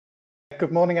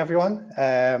Good morning, everyone,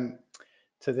 to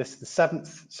the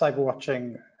 7th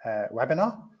Cyberwatching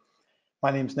webinar.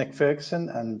 My name is Nick Ferguson,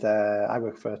 and I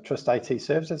work for Trust IT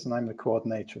Services, and I'm the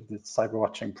coordinator of the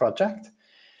Cyberwatching project.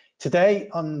 Today,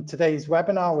 on today's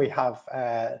webinar, we have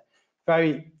a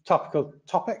very topical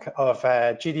topic of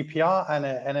GDPR and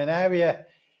an area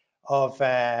of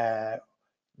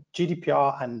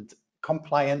GDPR and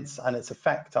compliance and its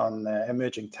effect on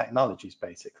emerging technologies,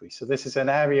 basically. So this is an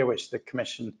area which the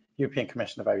European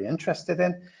Commission are very interested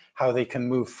in, how they can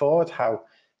move forward, how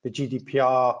the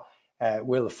GDPR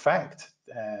will affect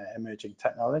emerging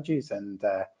technologies, and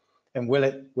will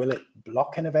it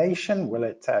block innovation, will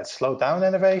it slow down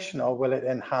innovation, or will it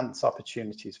enhance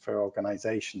opportunities for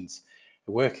organizations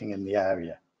working in the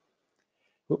area?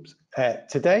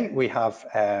 Today we have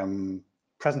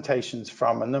presentations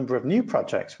from a number of new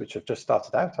projects which have just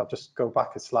started out. I'll just go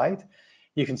back a slide.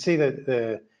 You can see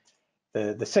that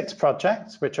the 6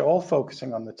 projects which are all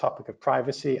focusing on the topic of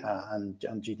privacy and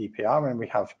GDPR, and we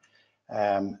have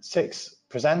 6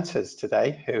 presenters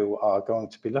today who are going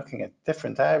to be looking at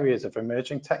different areas of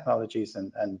emerging technologies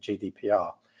and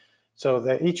GDPR.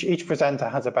 So each presenter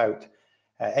has about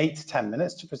 8 to 10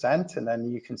 minutes to present, and then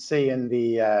you can see in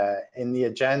the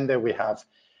agenda we have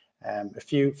a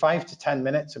few 5 to 10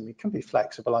 minutes, and we can be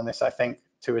flexible on this, I think,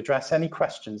 to address any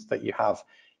questions that you have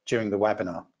during the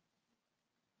webinar.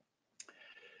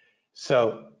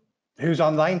 So who's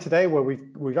online today? Well,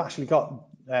 we've actually got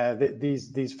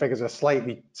these figures are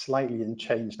slightly in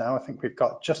change now. I think we've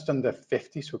got just under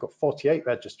 50, so we've got 48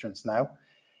 registrants now.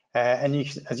 And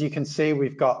as you can see,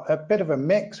 we've got a bit of a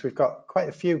mix. We've got quite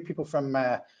a few people from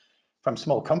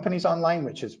small companies online,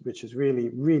 which is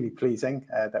really pleasing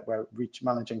that we're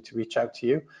managing to reach out to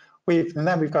you. And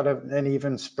then we've got an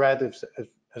even spread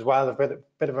as well, a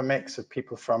bit of a mix of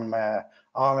people from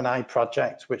R&I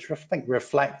projects, which I think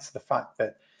reflects the fact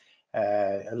that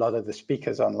a lot of the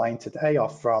speakers online today are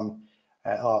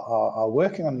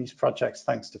working on these projects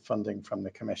thanks to funding from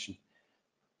the Commission.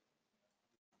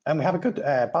 And we have a good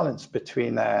balance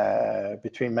between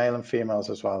male and females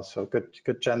as well, so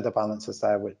good gender balances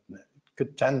there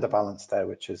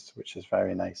which is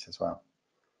very nice as well.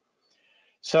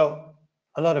 So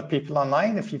a lot of people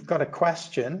online, if you've got a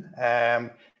question,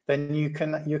 then you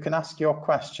can ask your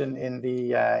question in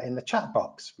the chat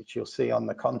box, which you'll see on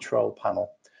the control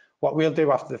panel. What we'll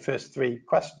do after the first three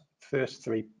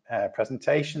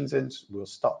presentations is we'll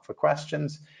stop for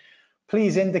questions.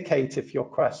 Please indicate if your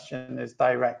question is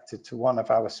directed to one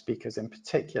of our speakers in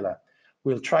particular.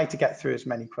 We'll try to get through as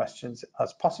many questions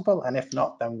as possible, and if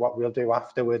not, then what we'll do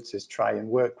afterwards is try and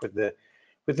work with the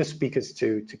speakers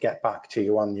to get back to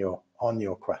you on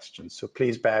your questions. So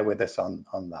please bear with us on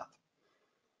that.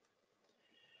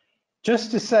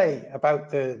 Just to say about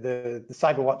the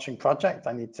Cyberwatching project,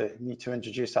 I need to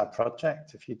introduce our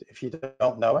project. If you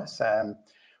don't know us,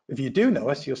 if you do know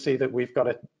us, you'll see that we've got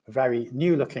a very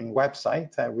new looking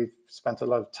website. We've spent a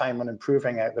lot of time on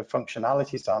improving out the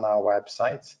functionalities on our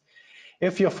website.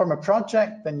 If you're from a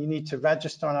project, then you need to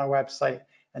register on our website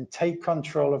and take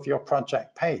control of your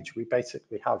project page. We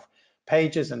basically have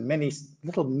pages and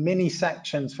little mini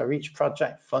sections for each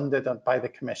project funded by the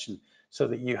Commission, so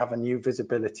that you have a new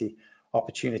visibility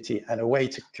opportunity and a way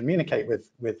to communicate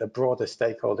with a broader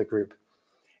stakeholder group.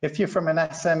 If you're from an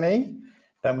SME,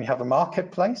 then we have a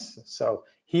marketplace. So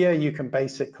here you can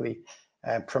basically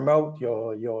promote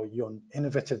your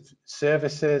innovative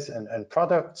services and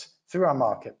products through our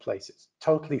marketplace. It's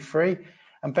totally free,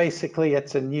 and basically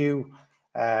it's a new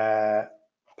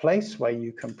place where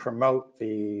you can promote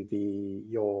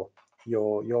your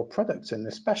products, and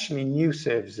especially new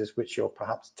services which you're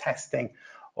perhaps testing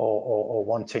or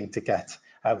wanting to get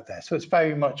out there. So it's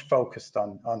very much focused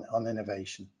on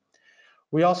innovation.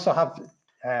 We also have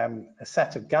a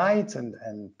set of guides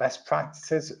and best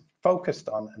practices focused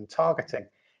on and targeting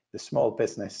the small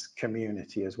business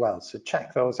community as well. So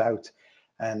check those out,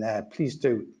 and please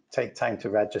do take time to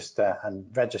register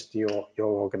your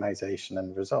organization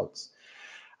and results.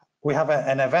 We have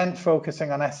an event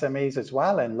focusing on SMEs as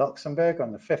well in Luxembourg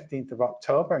on the 15th of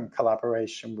October in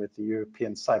collaboration with the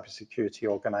European Cybersecurity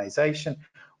Organization,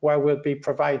 where we'll be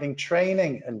providing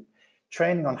training on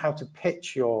how to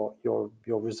pitch your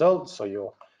results or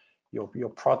your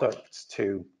products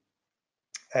to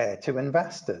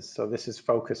investors. So this is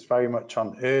focused very much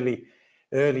on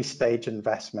early stage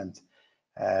investment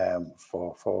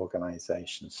for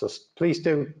organizations. So please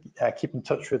do keep in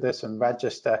touch with us and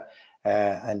register,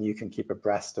 and you can keep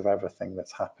abreast of everything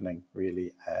that's happening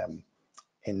really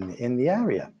in the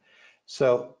area.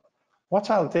 So what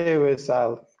I'll do is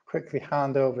I'll quickly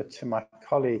hand over to my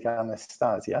colleague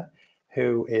Anastasia,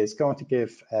 who is going to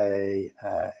give a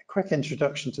quick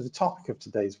introduction to the topic of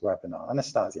today's webinar.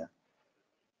 Anastasia.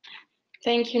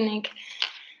 Thank you, Nick.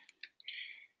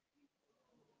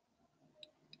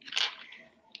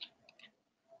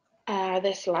 Are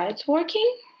the slides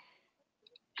working?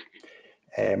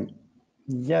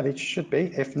 Yeah, they should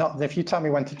be. If not, if you tell me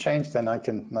when to change, then I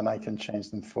can change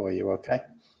them for you. Okay,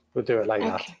 we'll do it like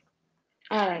that.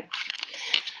 All right.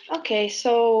 Okay,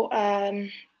 so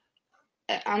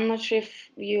I'm not sure if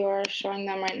you are showing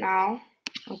them right now.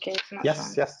 Okay, it's not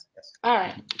showing. Yes. All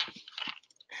right.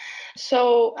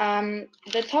 So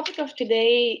the topic of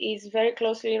today is very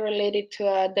closely related to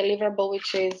a deliverable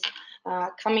which is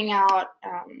coming out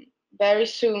very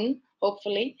soon,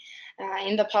 hopefully,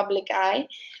 in the public eye,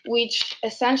 which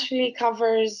essentially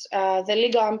covers the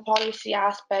legal and policy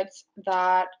aspects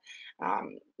that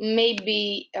may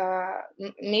be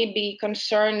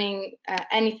concerning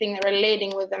anything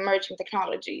relating with emerging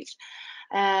technologies.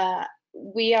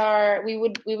 We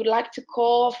would like to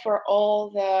call for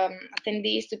all the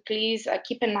attendees to please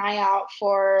keep an eye out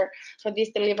for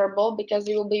this deliverable, because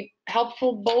it will be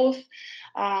helpful both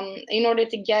in order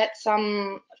to get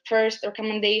some first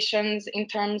recommendations in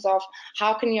terms of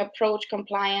how can you approach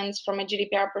compliance from a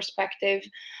GDPR perspective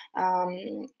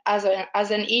as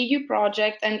an EU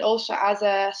project and also as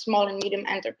a small and medium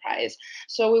enterprise.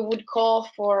 So we would call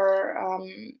for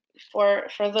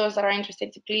those that are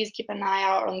interested to please keep an eye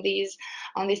out on this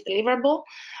deliverable.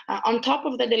 On top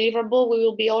of the deliverable, we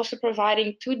will be also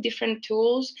providing 2 different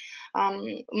tools,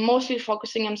 mostly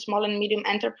focusing on small and medium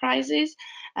enterprises,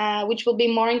 which will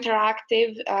be more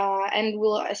interactive and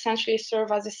will essentially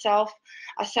serve as a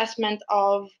self-assessment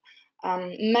of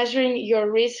measuring your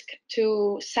risk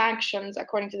to sanctions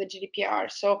according to the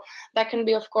GDPR. So that can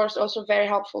be, of course, also very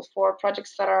helpful for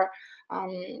projects that are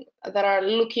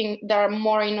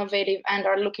more innovative and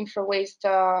are looking for ways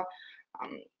to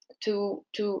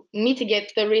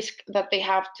mitigate the risk that they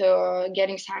have to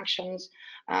getting sanctions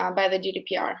by the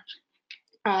GDPR.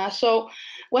 So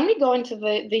when we go into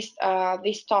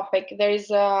this topic, there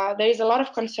is a lot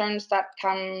of concerns that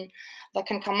can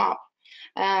come up.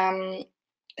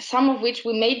 Some of which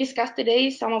we may discuss today,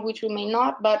 some of which we may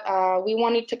not, but we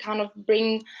wanted to kind of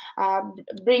bring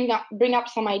up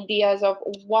some ideas of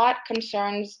what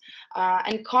concerns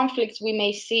and conflicts we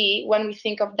may see when we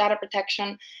think of data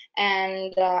protection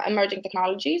and emerging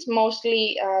technologies.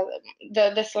 Mostly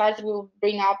the slides we will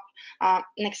bring up,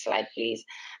 next slide please,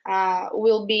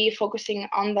 will be focusing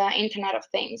on the Internet of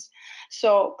Things.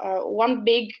 So one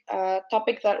big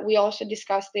topic that we also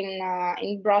discussed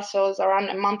in Brussels around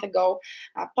a month ago,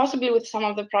 possibly with some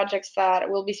of the projects that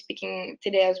we'll be speaking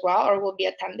today as well, or will be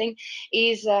attending,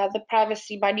 is the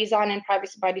privacy by design and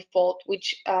privacy by default,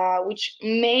 which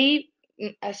may,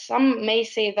 some may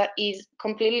say that is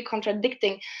completely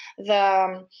contradicting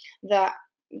the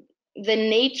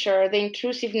nature, the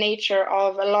intrusive nature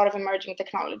of a lot of emerging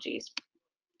technologies.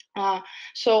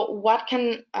 So what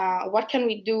can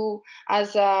we do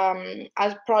as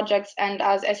projects and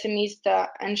as SMEs to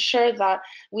ensure that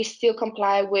we still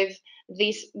comply with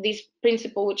this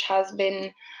principle, which has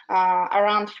been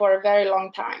around for a very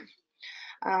long time?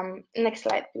 Next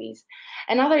slide, please.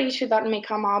 Another issue that may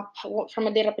come up from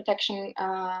a data protection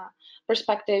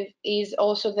perspective is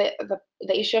also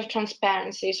the issue of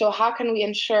transparency. So how can we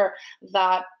ensure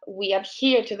that we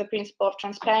adhere to the principle of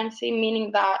transparency,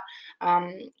 meaning that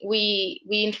we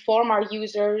inform our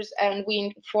users and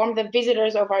we inform the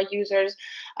visitors of our users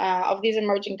of these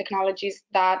emerging technologies,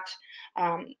 that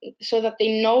so that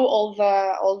they know all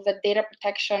the data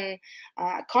protection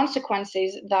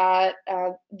consequences that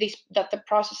that the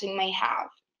processing may have.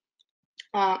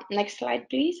 Next slide,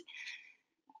 please.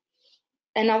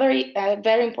 Another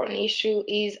very important issue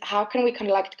is how can we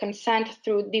collect consent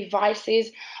through devices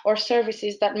or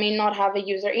services that may not have a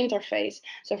user interface.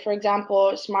 So for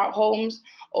example, smart homes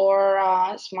or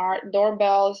smart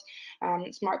doorbells,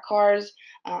 smart cars.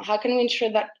 How can we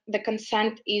ensure that the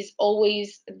consent is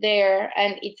always there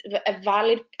and it's a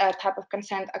valid type of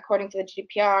consent according to the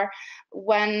GDPR,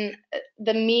 when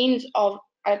the means of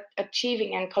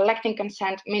achieving and collecting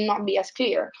consent may not be as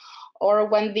clear, or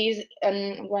when these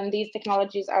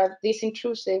technologies are this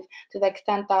intrusive to the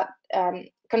extent that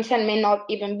consent may not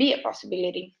even be a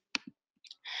possibility.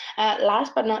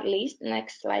 Last but not least,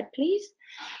 next slide, please.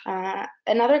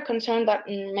 Another concern that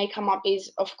may come up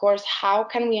is, of course, how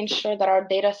can we ensure that our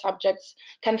data subjects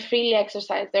can freely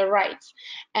exercise their rights?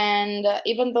 And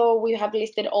even though we have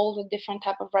listed all the different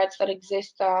type of rights that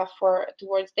exist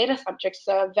towards data subjects,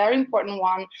 a very important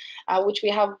one, which we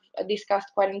have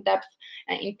discussed quite in depth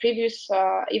in previous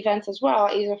events as well,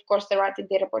 is of course the right to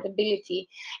data portability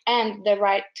and the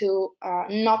right to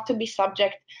not to be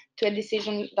subject to a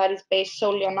decision that is based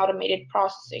solely on automated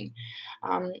processing.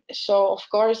 So of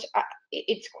course,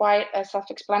 it's quite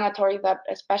self-explanatory that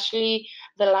especially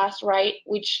the last right,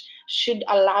 which should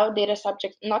allow data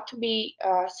subjects not to be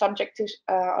subject to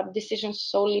decisions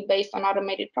solely based on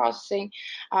automated processing,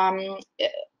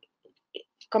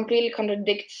 completely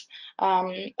contradicts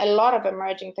a lot of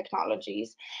emerging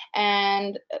technologies.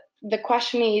 And the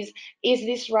question is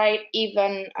this right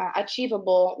even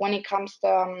achievable when it comes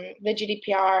to the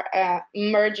GDPR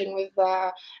merging with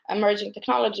emerging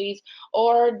technologies,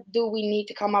 or do we need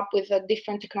to come up with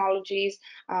different technologies,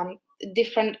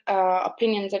 different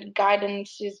opinions and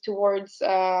guidances towards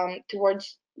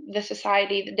the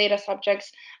society, the data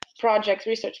subjects, projects,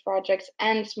 research projects,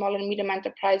 and small and medium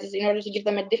enterprises in order to give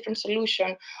them a different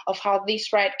solution of how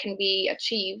this right can be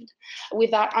achieved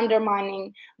without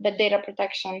undermining the data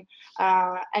protection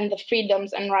and the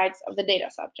freedoms and rights of the data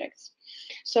subjects.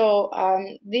 So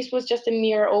this was just a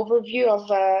mere overview of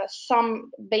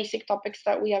some basic topics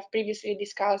that we have previously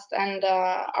discussed and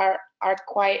are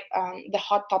quite the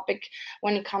hot topic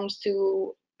when it comes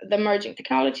to the emerging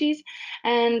technologies,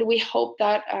 and we hope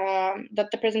that that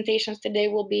the presentations today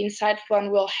will be insightful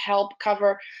and will help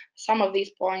cover some of these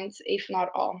points, if not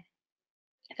all.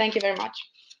 Thank you very much.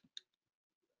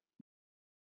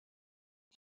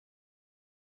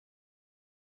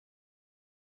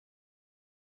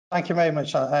 Thank you very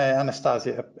much,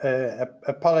 Anastasia.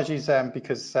 Apologies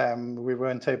because we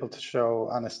weren't able to show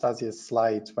Anastasia's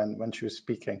slides when she was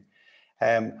speaking.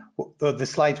 The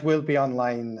slides will be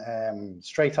online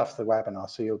straight off the webinar,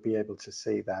 so you'll be able to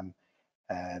see them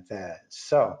there.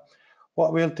 So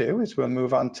what we'll do is we'll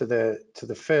move on to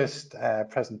the first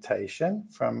presentation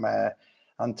from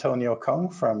Antonio Kong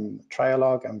from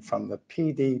Trialog and from the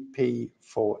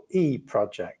PDP4E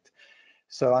project.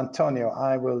 So Antonio,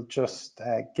 I will just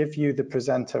give you the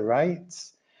presenter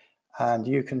rights, and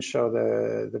you can show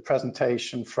the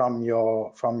presentation from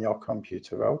your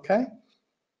computer. Okay.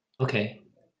 Okay.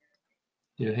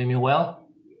 Do you hear me well?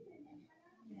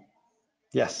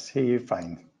 Yes, hear you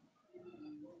fine.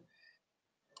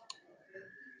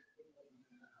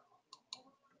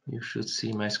 You should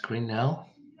see my screen now.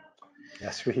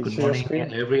 Yes, we see Good your morning,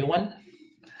 screen. everyone.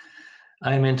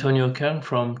 I'm Antonio Kern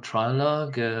from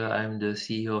Trialog. I'm the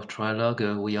CEO of Trialog.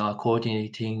 We are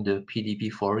coordinating the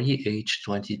PDP4E H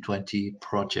 2020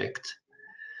 project.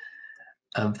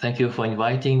 Thank you for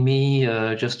inviting me.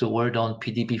 Just a word on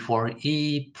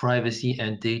PDP4E, Privacy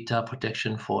and Data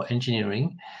Protection for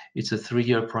Engineering. It's a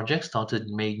 3-year project started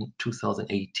in May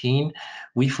 2018.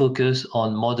 We focus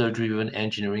on model-driven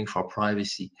engineering for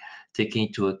privacy, taking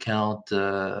into account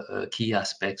key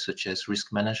aspects such as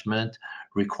risk management,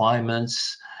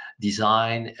 requirements,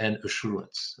 design, and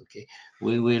assurance. Okay,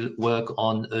 we will work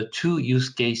on 2 use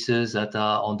cases that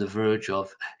are on the verge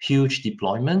of huge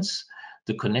deployments: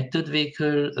 the connected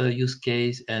vehicle use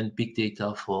case and big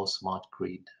data for smart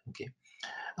grid. Okay,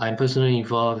 I'm personally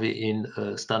involved in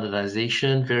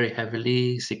standardization very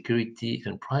heavily, security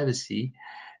and privacy,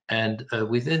 and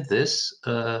within this,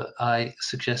 I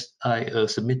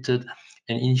submitted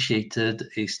and initiated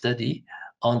a study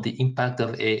on the impact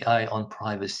of AI on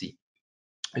privacy.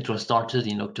 It was started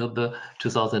in October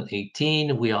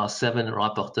 2018. We are 7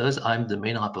 rapporteurs. I'm the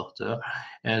main rapporteur,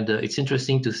 and it's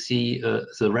interesting to see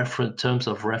the terms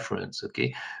of reference.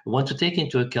 Okay, we want to take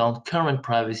into account current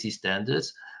privacy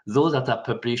standards, those that are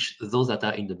published, those that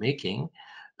are in the making,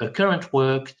 current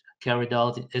work carried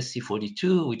out in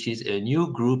SC42, which is a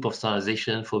new group of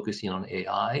standardization focusing on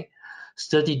AI,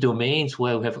 study domains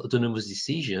where we have autonomous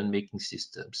decision-making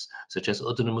systems, such as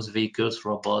autonomous vehicles,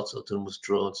 robots, autonomous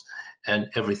drones, and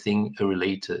everything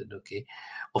related. Okay,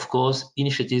 of course,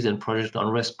 initiatives and projects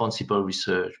on responsible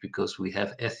research, because we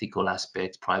have ethical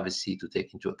aspects, privacy to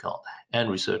take into account, and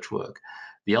research work.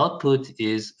 The output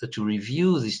is to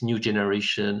review this new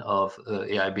generation of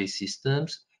AI-based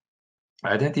systems,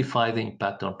 identify the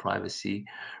impact on privacy,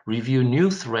 review new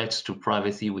threats to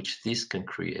privacy which this can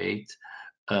create,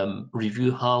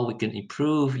 review how we can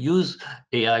use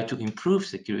AI to improve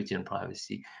security and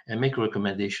privacy, and make a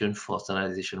recommendation for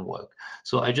standardization work.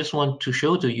 So I just want to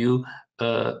show to you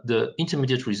the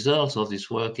intermediate results of this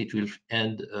work, it will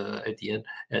end at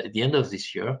the end of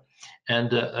this year.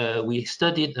 And we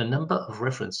studied a number of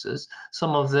references,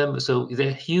 some of them, so there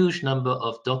are a huge number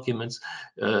of documents,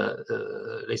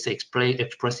 let's say,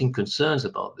 expressing concerns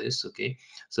about this, okay?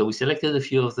 So we selected a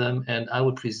few of them, and I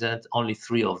will present only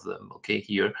 3 of them, okay,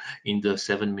 here in the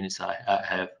 7 minutes I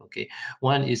have, okay?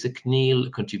 One is a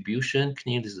CNIL contribution.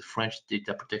 CNIL is the French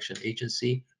Data Protection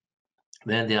Agency.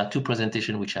 Then there are 2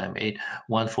 presentations which I made,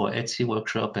 one for ETSI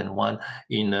workshop and one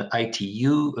in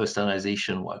ITU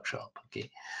standardization workshop.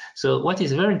 Okay, so what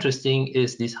is very interesting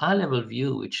is this high-level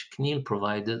view which CNIL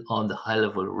provided on the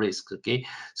high-level risk. Okay,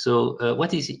 so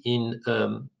what is in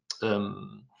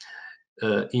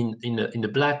the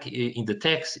black in the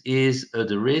text is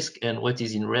the risk, and what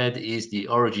is in red is the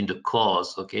origin, the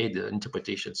cause, okay, the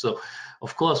interpretation. So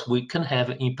of course we can have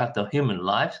an impact on human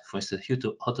life, for instance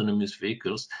autonomous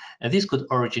vehicles, and this could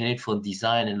originate from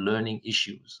design and learning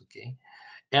issues. Okay,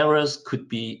 errors could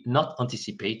be not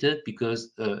anticipated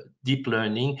because deep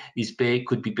learning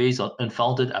could be based on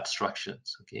unfounded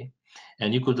abstractions. Okay,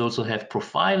 and you could also have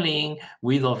profiling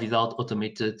with or without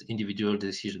automated individual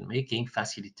decision making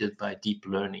facilitated by deep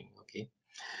learning. Okay,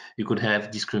 you could have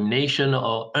discrimination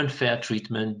or unfair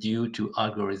treatment due to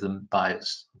algorithm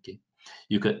bias. Okay,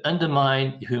 you could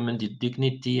undermine human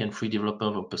dignity and free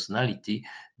development of personality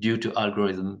due to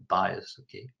algorithm bias.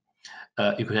 Okay,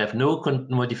 you could have no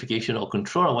modification or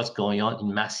control of what's going on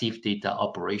in massive data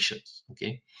operations.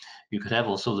 Okay, you could have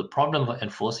also the problem of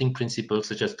enforcing principles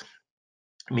such as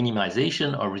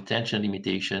minimization or retention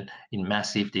limitation in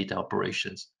massive data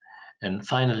operations. And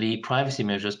finally, privacy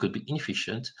measures could be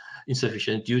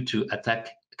insufficient due to attack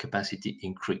capacity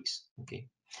increase. Okay.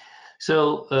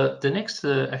 So the next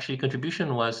actually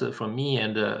contribution was from me,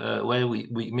 and where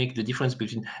we make the difference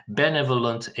between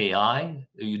benevolent AI,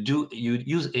 you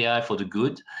use AI for the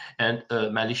good, and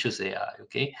malicious AI.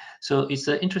 Okay, so it's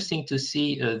interesting to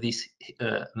see this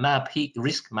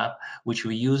risk map, which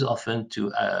we use often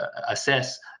to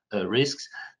assess risks,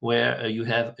 where you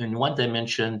have in one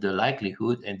dimension the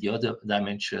likelihood and the other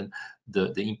dimension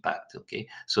the impact. Okay,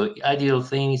 so ideal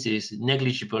things is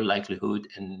negligible likelihood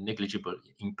and negligible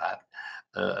impact.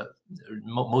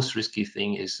 Most risky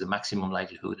thing is the maximum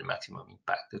likelihood and maximum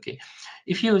impact. Okay,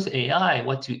 if you use AI,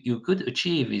 what you could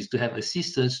achieve is to have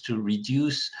assistance to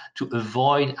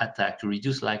avoid attack, to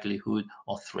reduce likelihood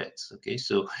of threats. Okay,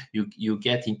 so you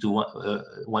get into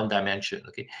one dimension.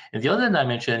 Okay, and the other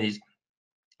dimension is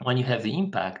when you have the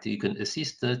impact, you can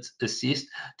assist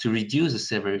to reduce the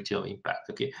severity of impact.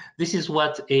 Okay, this is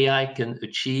what AI can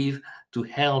achieve to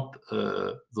help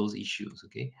those issues.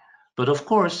 Okay, but of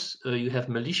course you have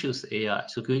malicious AI,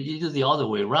 so could you do the other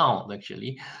way around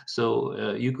actually?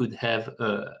 So you could have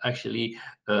actually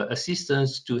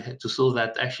assistance to so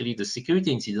that actually the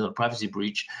security incident or privacy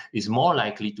breach is more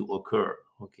likely to occur.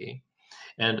 Okay.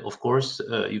 And of course,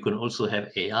 you can also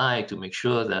have AI to make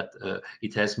sure that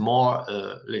it has more,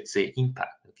 let's say,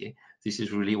 impact. Okay, this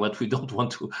is really what we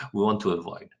want to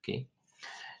avoid. Okay.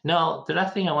 Now, the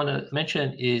last thing I want to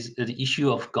mention is the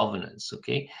issue of governance.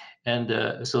 Okay,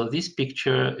 and so this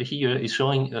picture here is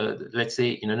showing, let's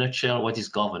say, in a nutshell, what is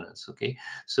governance. Okay,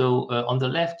 so on the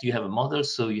left you have a model,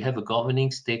 so you have a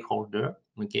governing stakeholder.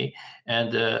 Okay,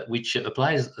 and which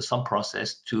applies some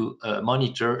process to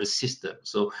monitor a system.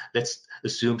 So let's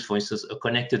assume, for instance, a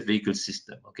connected vehicle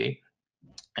system. Okay.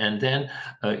 And then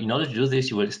in order to do this,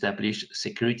 you will establish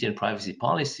security and privacy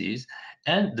policies,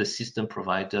 and the system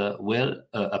provider will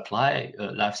apply a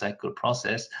lifecycle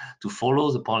process to follow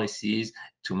the policies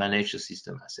to manage the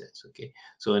system assets. Okay,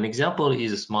 so an example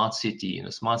is a smart city. In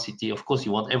a smart city, of course,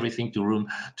 you want everything to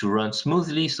run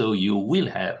smoothly, so you will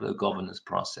have a governance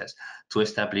process to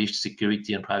establish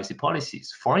security and privacy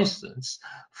policies. For instance,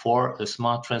 for a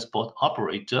smart transport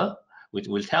operator, which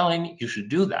will tell him you should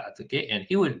do that, okay, and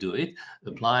he will do it,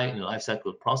 apply a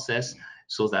lifecycle process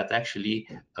so that actually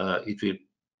it will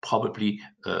probably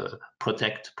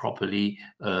protect properly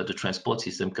the transport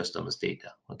system customers'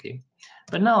 data, okay.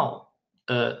 But now,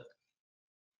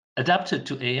 adapted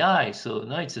to AI, so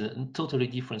now it's a totally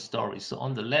different story. So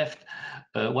on the left,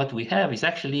 what we have is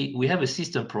actually, we have a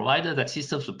system provider. That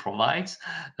system provides,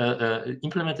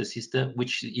 implement a system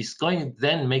which is going to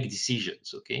then make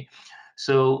decisions, okay.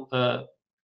 So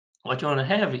what you want to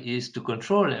have is to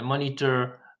control and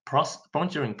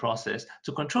monitoring process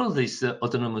to control this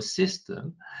autonomous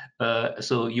system.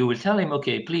 So you will tell him,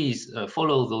 okay, please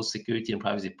follow those security and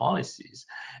privacy policies.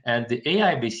 And the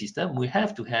AI-based system, we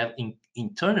have to have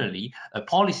internally a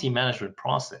policy management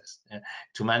process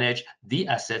to manage the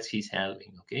assets he's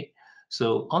handling. Okay.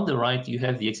 So on the right, you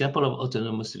have the example of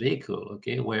autonomous vehicle,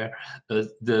 okay, where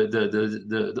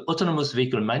the autonomous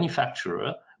vehicle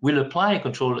manufacturer will apply a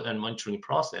control and monitoring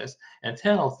process and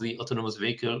tell the autonomous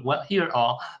vehicle, well, here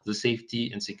are the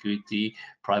safety and security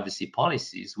privacy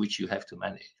policies which you have to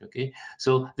manage, okay?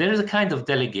 So there is a kind of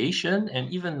delegation,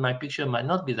 and even my picture might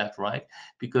not be that right,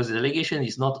 because the delegation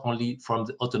is not only from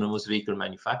the autonomous vehicle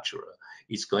manufacturer,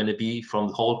 it's going to be from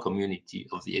the whole community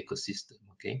of the ecosystem,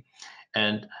 okay?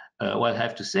 And what I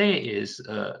have to say is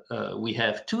we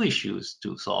have two issues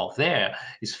to solve there.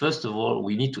 Is first of all,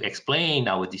 we need to explain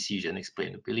our decision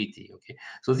explainability, okay?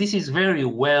 So this is very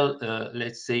well,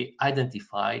 let's say,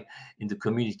 identified in the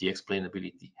community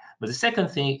explainability. But the second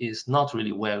thing is not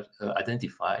really well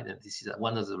identified, and this is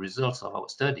one of the results of our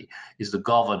study, is the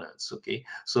governance, okay?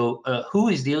 So who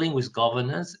is dealing with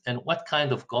governance and what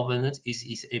kind of governance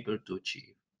is able to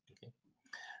achieve, okay?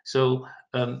 So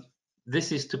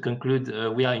this is to conclude,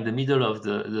 we are in the middle of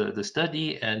the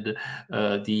study, and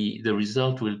the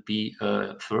result will be,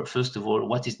 first of all,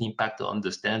 what is the impact on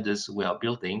the standards we are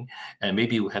building, and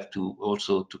maybe we have to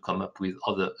also to come up with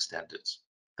other standards.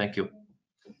 Thank you.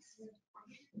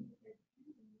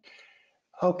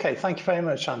 Okay, thank you very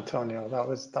much, Antonio. That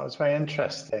was very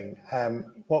interesting.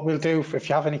 What we'll do, if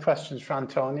you have any questions for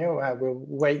Antonio, we'll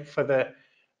wait for the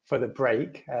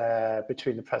break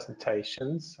between the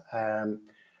presentations.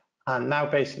 And now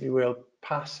basically we'll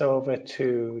pass over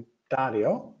to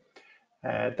Dario.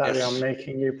 Dario, yes. I'm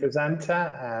making you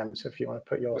presenter. So if you want to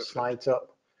put your slides up,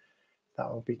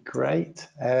 that would be great.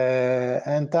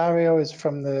 And Dario is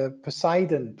from the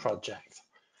Poseidon project.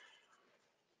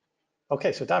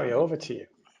 Okay, so Dario, over to you.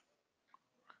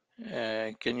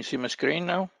 Can you see my screen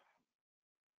now?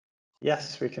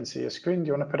 Yes, we can see your screen. Do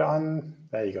you want to put it on?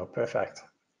 There you go, perfect.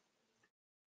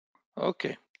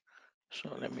 Okay,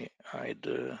 so let me hide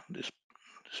this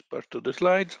part of the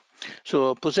slides.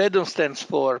 So Poseidon stands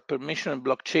for Permission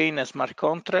Blockchain and Smart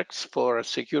Contracts for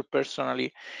Secure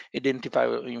Personally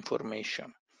Identifiable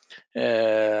Information.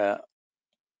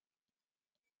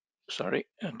 Sorry,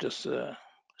 just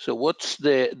so what's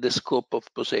the scope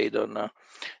of Poseidon?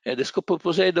 The scope of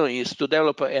Poseidon is to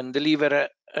develop and deliver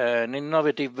an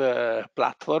innovative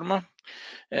platform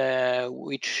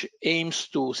which aims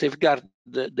to safeguard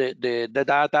the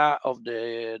data of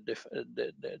the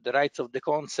rights of the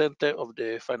consent of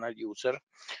the final user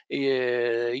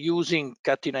using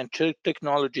cutting-edge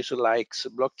technologies like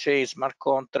blockchain, smart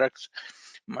contracts,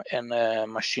 and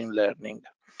machine learning.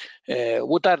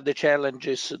 What are the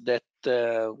challenges that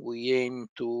we aim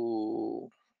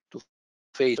to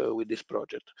face with this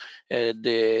project?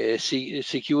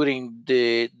 Securing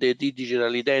the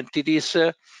digital identities,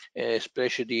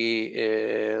 especially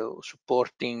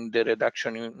supporting the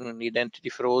reduction in identity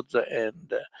frauds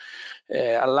and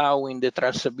allowing the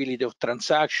traceability of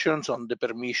transactions on the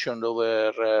permission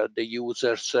over the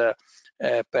user's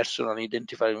personal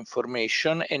identifier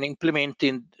information, and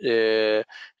implementing the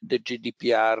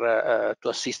GDPR to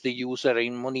assist the user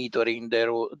in monitoring their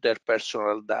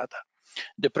personal data.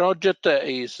 The project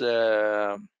is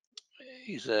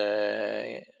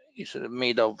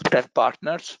made of 10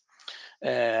 partners,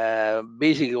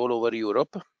 basically all over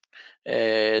Europe,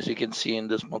 as you can see in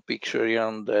the small picture here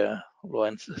on the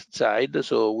low-hand side.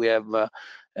 So we have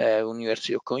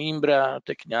University of Coimbra,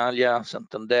 Tecnalia,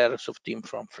 Santander, Softeam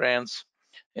from France,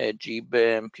 GIB,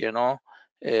 MPNO.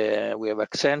 We have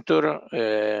Accenture,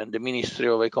 the Ministry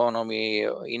of Economy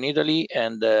in Italy,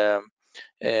 and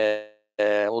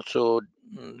also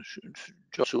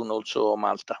soon also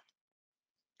Malta,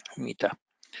 MITA.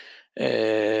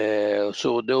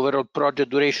 So the overall project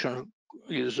duration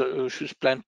is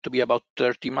planned to be about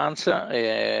 30 months,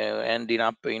 ending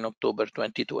up in October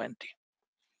 2020.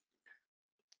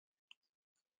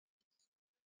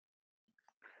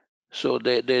 So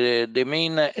the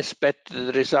main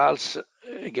expected results,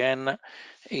 again,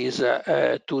 is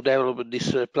to develop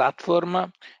this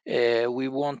platform. We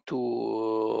want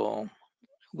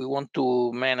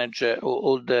to manage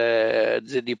all the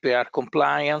GDPR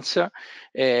compliance,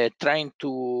 trying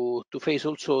to face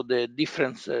also the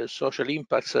different social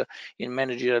impacts in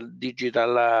managing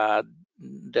digital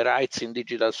the rights in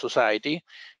digital society.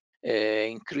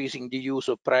 Increasing the use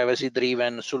of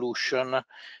privacy-driven solution,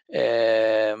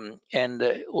 and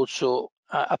also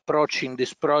approaching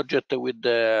this project with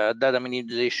the data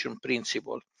minimization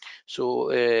principle.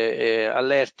 So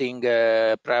alerting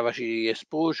privacy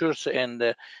exposures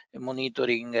and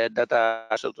monitoring data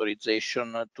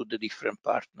authorization to the different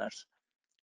partners.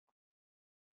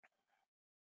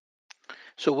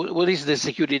 So what is the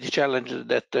security challenge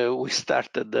that we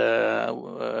started,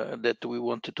 that we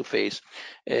wanted to face?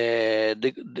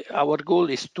 Our goal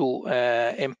is to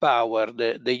empower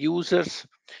the users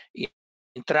in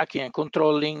tracking and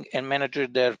controlling and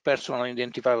managing their personal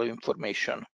identifiable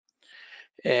information.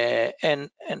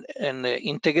 And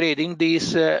integrating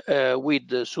this with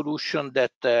the solution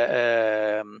that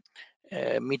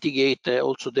mitigate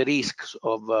also the risks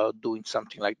of doing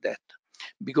something like that.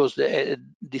 Because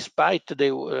despite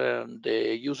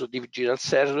the use of digital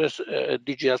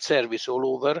service all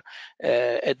over,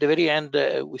 at the very end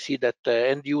we see that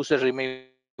end users remain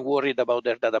worried about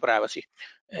their data privacy.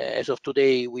 As of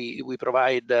today, we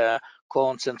provide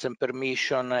consents and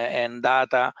permission and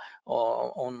data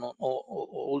on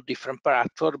all different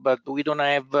platforms, but we don't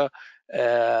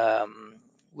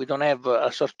have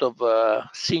a sort of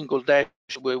single dash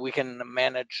where we can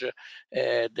manage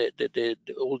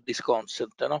all this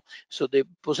consent. So the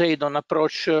Poseidon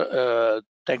approach,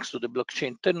 thanks to the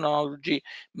blockchain technology,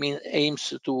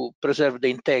 aims to preserve the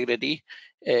integrity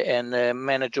and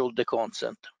manage all the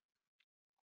consent.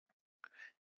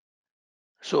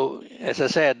 So, as I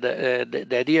said,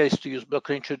 the idea is to use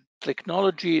blockchain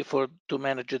technology to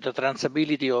manage the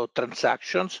traceability of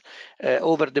transactions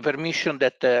over the permission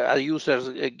that a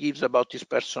user gives about his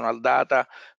personal data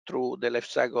through the life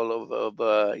cycle of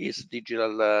his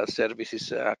digital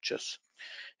services access.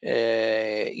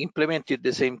 Implemented at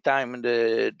the same time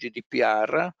the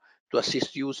GDPR to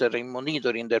assist users in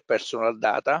monitoring their personal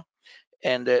data.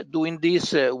 And doing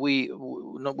this, we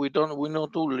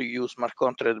not only use smart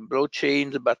contract and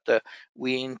blockchains, but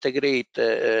we integrate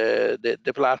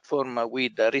the platform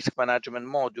with a risk management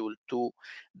module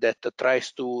that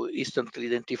tries to instantly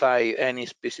identify any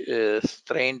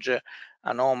strange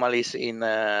anomalies in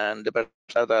the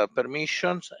personal data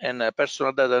permissions, and a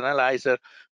personal data analyzer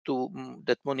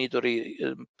that monitor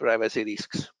privacy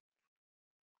risks.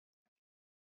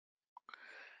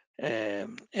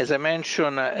 As I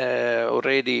mentioned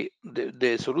already,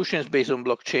 the solution is based on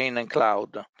blockchain and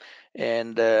cloud,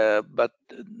 and but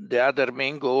the other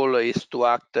main goal is to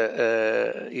act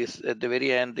is at the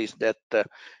very end is that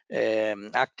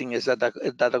acting as a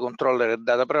data controller and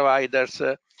data providers,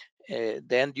 the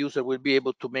end user will be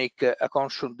able to make a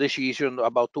conscious decision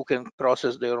about who can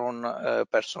process their own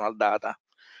personal data.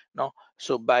 No?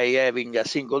 So by having a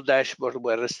single dashboard,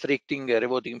 we're restricting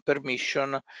revoking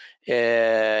permission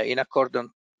in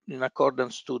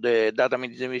accordance to the data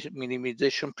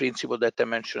minimization principle that I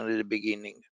mentioned at the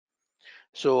beginning.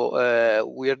 So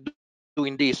we are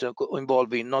doing this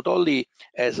involving not only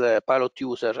as a pilot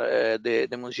user the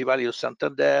Municipality of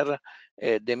Santander,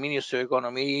 the Ministry of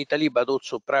Economy in Italy, but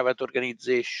also private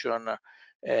organization,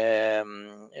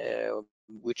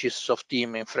 which is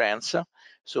Softeam in France.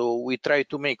 So we try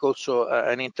to make also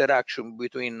an interaction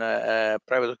between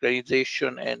private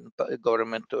organization and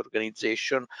government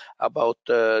organization about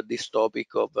this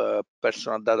topic of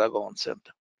personal data consent.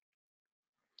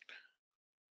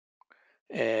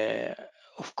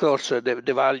 Of course,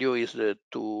 the value is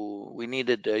we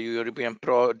needed a European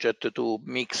project to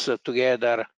mix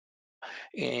together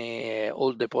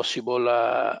all the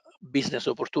possible business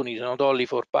opportunities, not only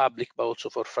for public, but also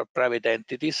for private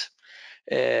entities,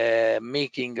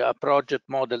 making a project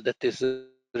model that is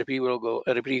replicable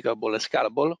and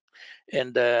scalable.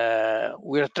 And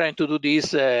we are trying to do this,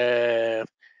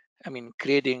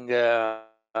 creating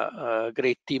a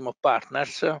great team of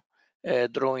partners,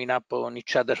 drawing up on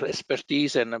each other's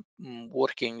expertise and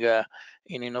working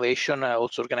in innovation,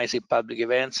 also organizing public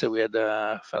events. We had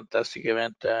a fantastic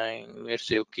event in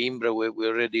University of Coimbra where we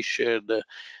already shared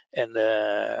and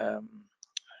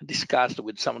discussed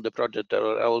with some of the project at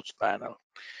our host panel.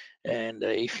 And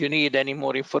if you need any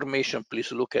more information,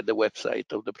 please look at the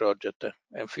website of the project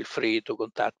and feel free to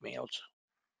contact me also.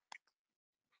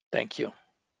 Thank you.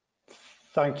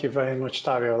 Thank you very much,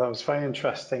 Dario. That was very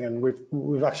interesting, and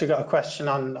we've actually got a question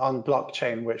on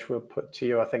blockchain, which we'll put to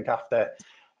you, I think,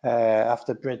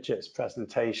 after Bridget's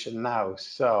presentation now.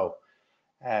 So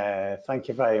thank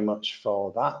you very much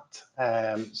for that.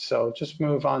 So just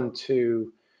move on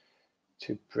to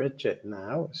Bridget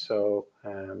now. So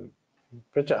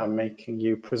Bridget, I'm making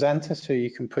you presenter so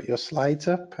you can put your slides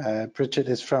up. Bridget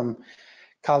is from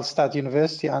Karlstad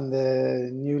University and the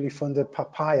newly funded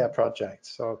Papaya project.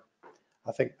 So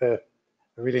I think a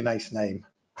really nice name.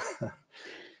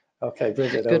 Okay,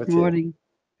 Bridget, over to you. Good morning.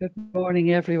 Good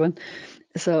morning, everyone.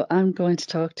 So I'm going to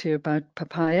talk to you about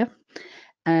Papaya.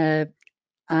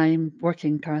 I'm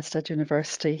working at Karlstad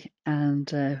University, and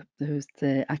who's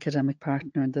the academic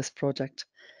partner in this project.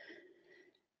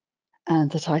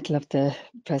 And the title of the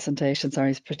presentation,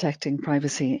 is Protecting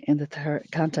Privacy in the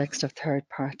Context of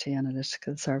Third-Party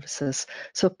Analytical Services.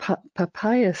 So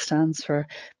PAPIA stands for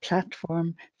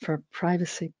Platform for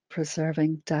Privacy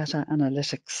Preserving Data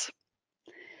Analytics.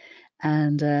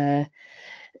 And data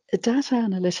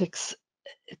analytics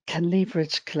can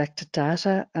leverage collected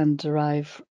data and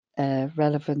derive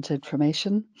relevant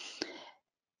information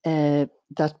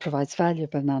that provides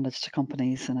valuable knowledge to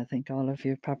companies. And I think all of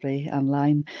you probably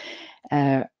online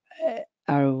are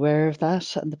aware of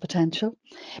that and the potential.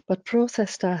 But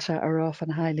processed data are often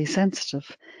highly sensitive,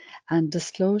 and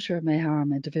disclosure may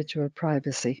harm individual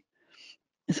privacy.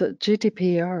 So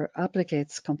GDPR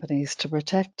obligates companies to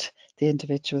protect the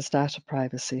individual's data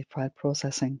privacy while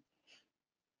processing.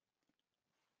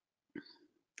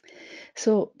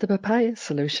 So the PAPIA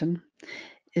solution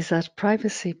is that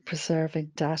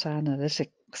privacy-preserving data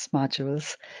analytics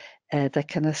modules that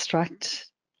can extract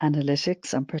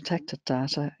analytics and protected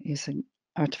data using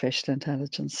artificial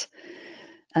intelligence.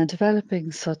 And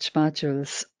developing such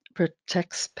modules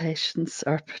protects patients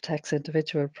or protects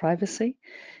individual privacy,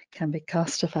 can be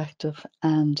cost-effective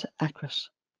and accurate.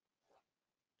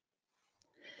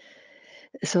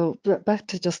 So back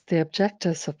to just the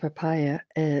objectives of PAPIA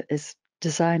is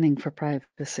designing for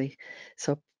privacy.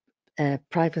 So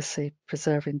privacy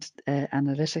preserving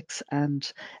analytics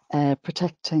and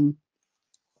protecting,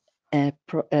 doing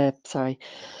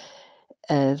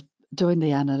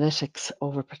the analytics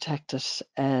over protected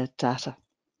data,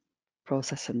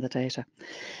 processing the data.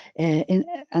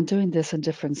 And doing this in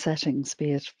different settings,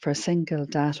 be it for single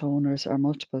data owners or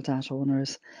multiple data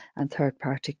owners and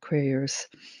third-party queriers.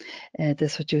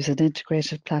 This would use an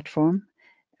integrated platform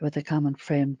with a common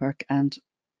framework, and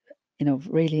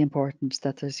really important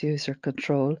that there's user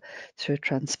control through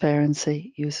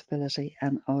transparency, usability,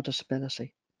 and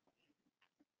auditability.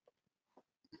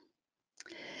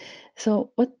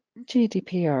 So with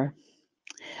GDPR,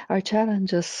 our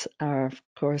challenges are, of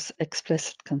course,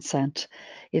 explicit consent.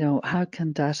 How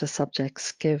can data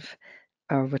subjects give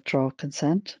or withdraw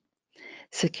consent?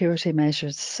 Security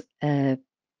measures,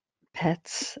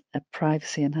 PETs,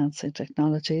 privacy-enhancing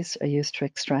technologies are used to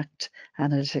extract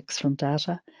analytics from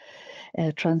data.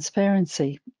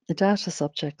 Transparency, the data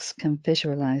subjects can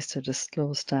visualize the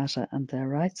disclosed data and their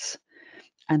rights.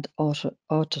 And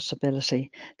auditability,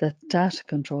 that data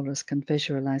controllers can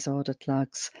visualize audit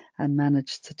logs and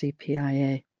manage the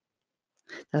DPIA.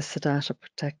 That's the Data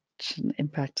Protection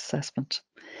Impact Assessment.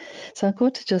 So I'm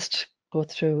going to just go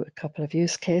through a couple of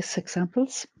use case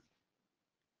examples.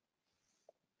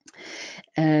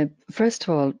 First of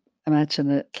all, imagine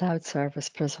a cloud service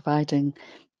providing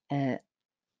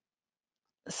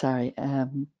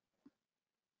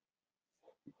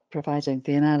providing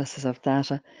the analysis of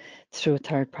data through a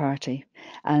third party.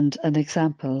 And an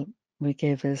example we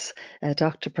give is a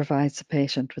doctor provides a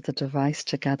patient with a device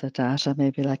to gather data,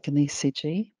 maybe like an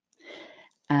ECG,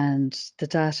 and the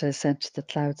data is sent to the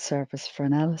cloud service for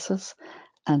analysis,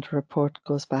 and a report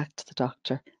goes back to the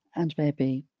doctor and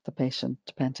maybe the patient,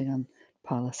 depending on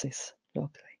policies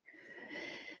locally.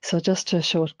 So just to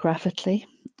show it graphically,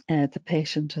 the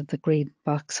patient in the green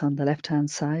box on the left-hand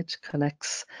side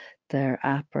collects their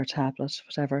app or tablet,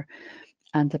 whatever,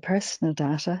 and the personal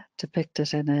data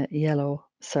depicted in a yellow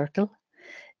circle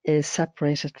is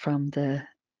separated from the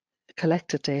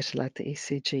collected data like the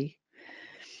ECG.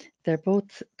 They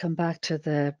both come back to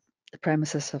the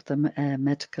premises of the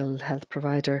medical health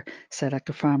provider, say like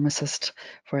a pharmacist,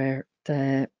 where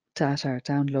the data are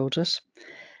downloaded,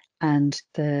 and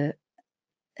the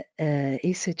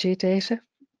ECG data,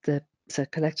 the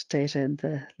collected data in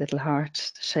the little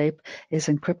heart shape, is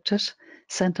encrypted,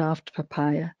 sent off to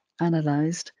PAPIA,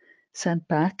 analysed, sent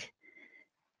back,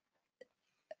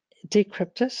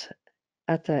 decrypted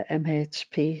at the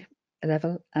MHP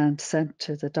level and sent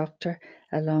to the doctor,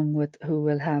 along with who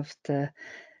will have the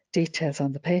details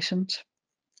on the patient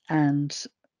and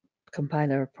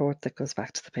compile a report that goes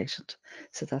back to the patient.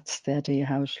 So that's the idea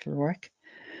how it will work.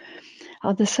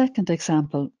 On the second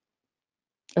example,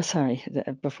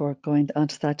 before going on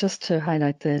to that, just to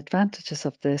highlight the advantages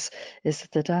of this is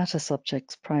that the data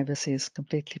subject's privacy is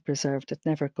completely preserved. It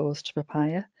never goes to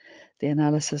PAPIA. The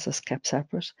analysis is kept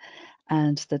separate,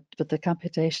 but the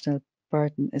computational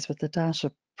burden is with the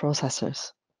data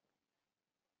processors.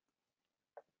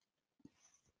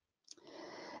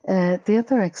 The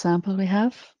other example we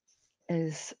have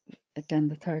is, again,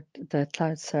 the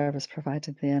cloud service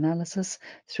providing the analysis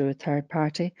through a third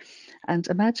party. And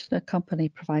imagine a company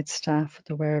provides staff with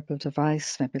a wearable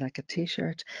device, maybe like a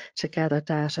t-shirt, to gather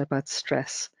data about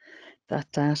stress.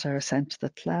 That data are sent to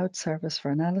the cloud service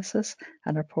for analysis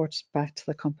and reported back to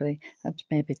the company and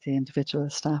maybe the individual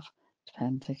staff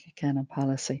depending again on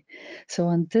policy. So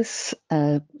on this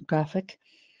graphic,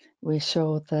 we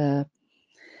show the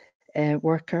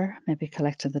worker maybe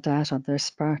collecting the data on their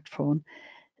smartphone.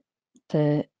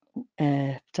 The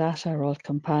data are all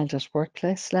compiled at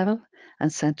workplace level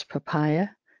and sent to Papaya,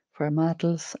 where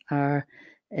models are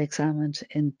examined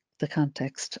in the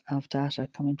context of data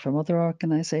coming from other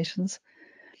organizations.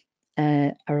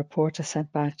 A report is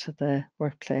sent back to the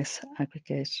workplace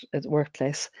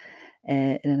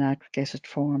in an aggregated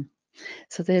form.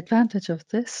 So the advantage of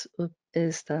this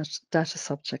is that data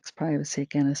subjects' privacy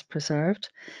again is preserved.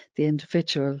 The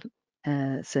individual's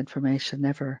information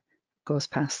never goes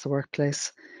past the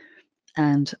workplace,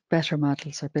 and better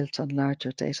models are built on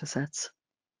larger data sets.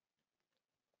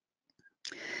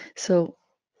 So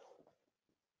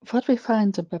what we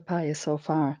find in Papaya so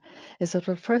far is that,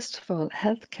 well, first of all,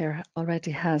 healthcare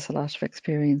already has a lot of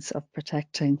experience of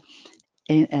protecting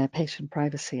patient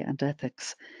privacy and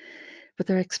ethics, but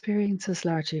their experience is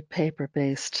largely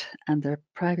paper-based, and their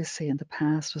privacy in the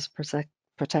past was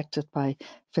protected by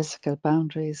physical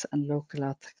boundaries and local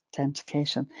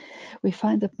authentication. We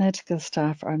find that medical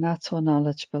staff are not so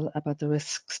knowledgeable about the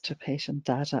risks to patient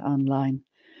data online.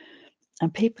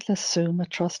 And people assume a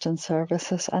trust in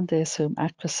services and they assume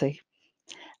accuracy.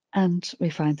 And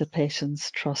we find that patients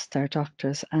trust their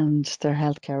doctors and their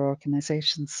healthcare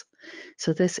organisations.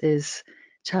 So this is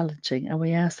challenging. And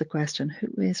we ask the question,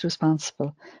 who is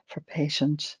responsible for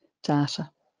patient data?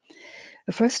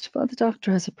 First of all, the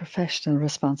doctor has a professional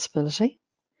responsibility.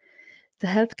 The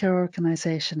healthcare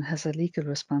organisation has a legal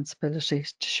responsibility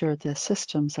to ensure the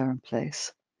systems are in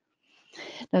place.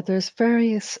 Now, there's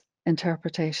various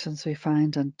interpretations we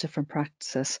find and different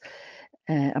practices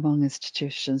among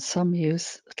institutions. Some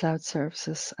use cloud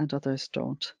services and others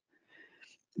don't.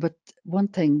 But one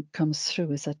thing comes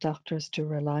through is that doctors do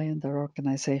rely on their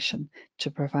organisation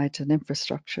to provide an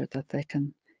infrastructure that they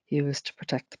can use to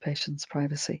protect the patient's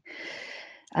privacy.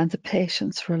 And the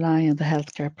patients rely on the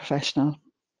healthcare professional.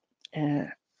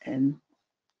 In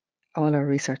all our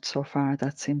research so far,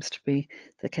 that seems to be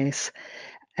the case.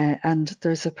 And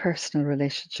there's a personal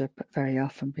relationship very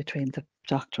often between the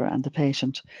doctor and the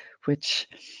patient, which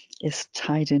is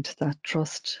tied into that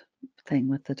trust thing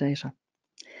with the data.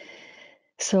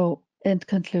 So in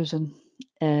conclusion,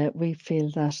 we feel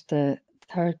that the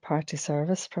third-party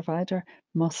service provider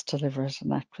must deliver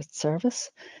an accurate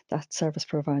service. That service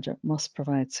provider must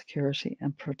provide security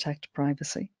and protect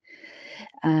privacy.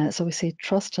 So we see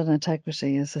trust and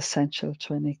integrity is essential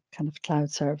to any kind of cloud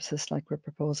services like we're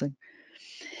proposing.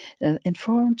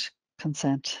 Informed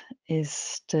consent is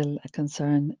still a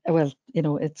concern. Well, you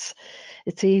know, it's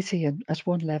easy at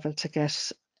one level to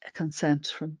get consent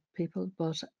from people,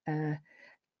 but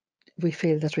we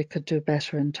feel that we could do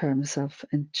better in terms of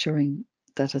ensuring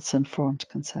that it's informed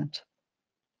consent.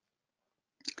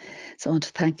 So I want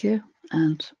to thank you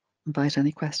and invite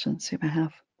any questions you may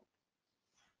have.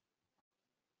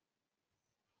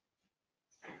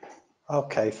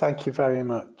 Okay, thank you very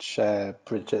much,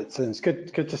 Bridget. And it's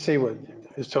good to see what.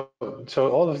 So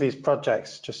all of these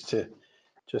projects, just to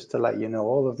let you know,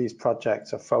 all of these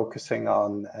projects are focusing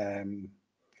on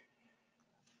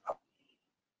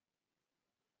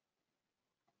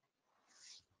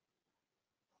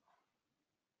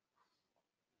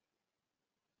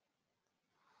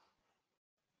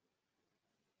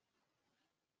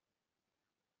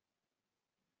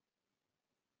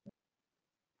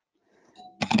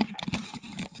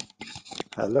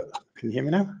hello, can you hear me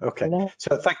now? Okay. Hello.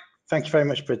 So thank you very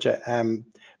much, Bridget.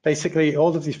 Basically,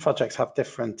 all of these projects have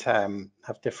different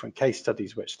case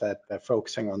studies which they're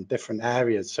focusing on different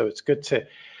areas. So it's good to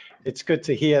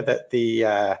hear that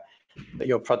that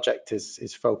your project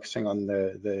is focusing on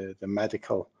the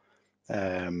medical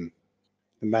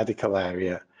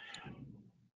area.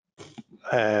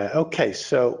 Okay,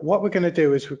 so what we're going to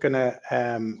do is we're going to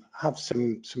have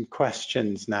some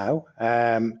questions now.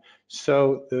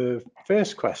 So the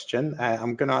first question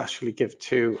I'm going to actually give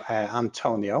to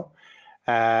Antonio.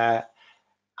 Antonio,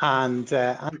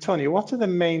 what are the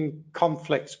main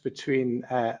conflicts between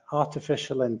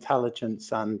artificial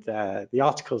intelligence and the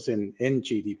articles in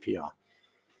GDPR?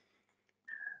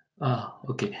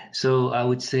 Okay, so I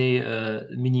would say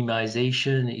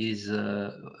minimization is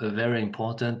very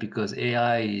important because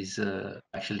AI is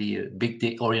actually big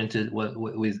data oriented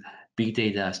with big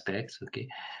data aspects. Okay,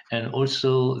 and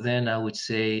also then I would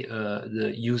say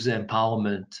the user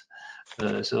empowerment.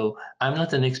 So I'm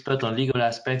not an expert on legal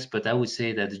aspects, but I would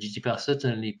say that the GDPR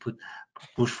certainly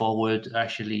push forward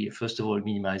actually first of all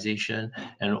minimization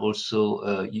and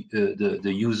also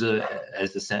the user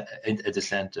as at the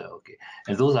center. Okay,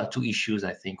 and those are two issues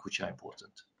I think which are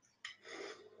important.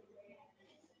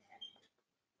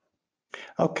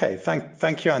 Okay,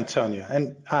 thank you, Antonio.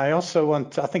 And I also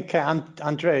want to, I think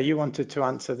Andrea, you wanted to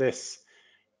answer this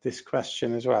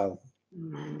question as well.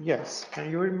 Yes, can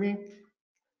you hear me?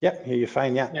 Yep, hear you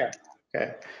fine. Yeah. Yeah.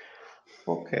 Okay.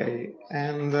 Okay.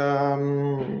 And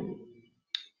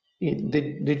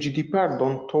the GDPR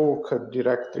don't talk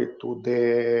directly to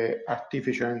the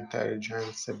artificial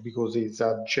intelligence because it's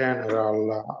a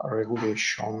general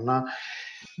regulation.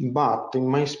 But in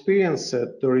my experience,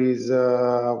 there is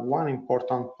one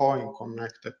important point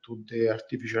connected to the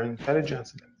artificial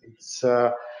intelligence. It's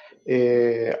an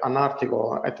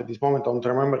article at this moment. I don't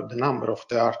remember the number of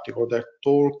the article that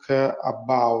talk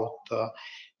about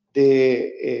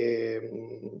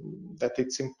that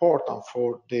it's important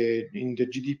for in the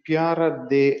GDPR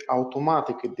the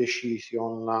automatic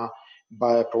decision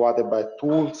provided by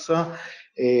tools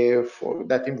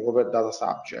that involve data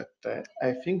subject.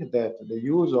 I think that the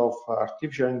use of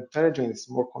artificial intelligence is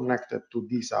more connected to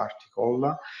this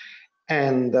article.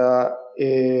 And for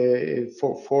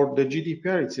the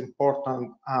GDPR, it's important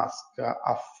to ask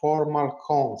a formal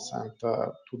consent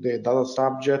to the data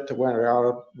subject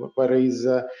where is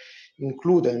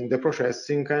included in the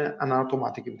processing an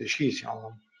automatic decision.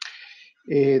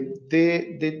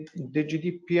 The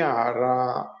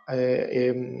GDPR,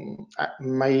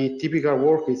 my typical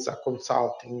work is a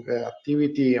consulting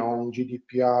activity on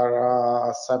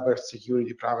GDPR,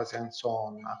 cybersecurity, privacy, and so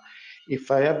on.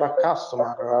 If I have a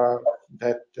customer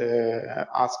that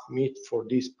asks me for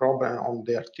this problem on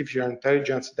the artificial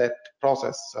intelligence that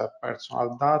process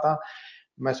personal data,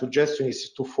 my suggestion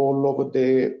is to follow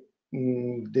the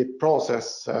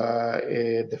process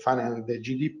defined in the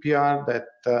GDPR that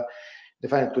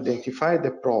defined to identify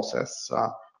the process,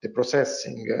 the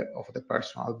processing of the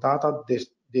personal data,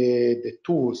 the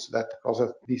tools that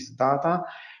process this data,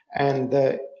 and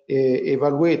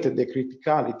evaluate the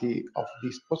criticality of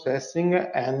this processing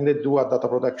and do a data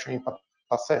protection impact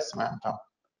assessment.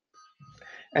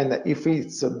 And if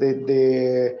it's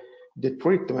the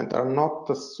treatment are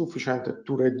not sufficient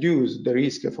to reduce the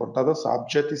risk for data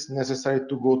subject, it's necessary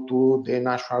to go to the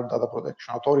National Data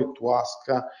Protection Authority to ask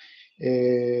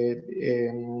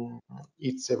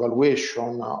its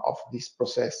evaluation of this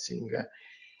processing.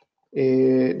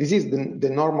 This is the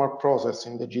normal process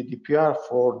in the GDPR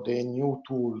for the new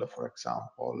tool, for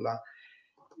example.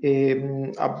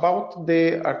 About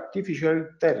the artificial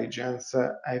intelligence,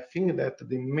 I think that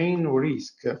the main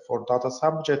risk for data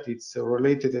subject is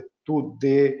related to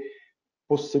the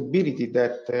possibility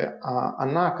that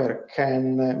an hacker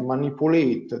can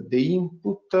manipulate the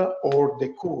input or the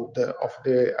code of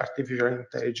the artificial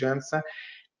intelligence,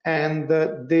 and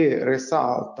the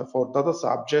result for data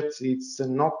subjects is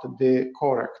not the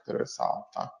correct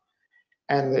result.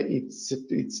 And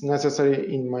it's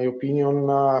necessary, in my opinion,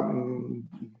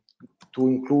 to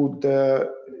include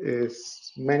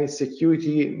many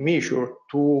security measures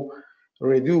to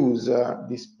reduce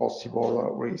this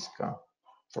possible risk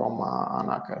from an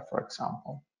hacker, for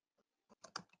example.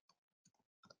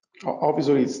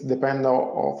 Obviously, it's dependent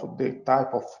of the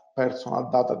type of personal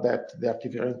data that the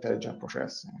artificial intelligence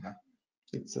processing.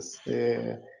 It's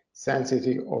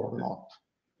sensitive or not.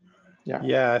 Yeah.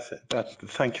 Yeah.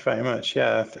 Thank you very much.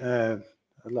 Yeah.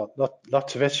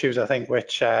 Lots of issues, I think,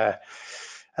 which and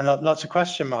lots of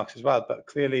question marks as well. But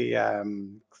clearly, I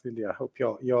hope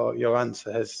your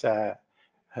answer has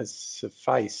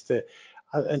sufficed.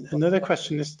 Another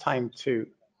question this time to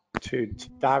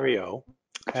Dario.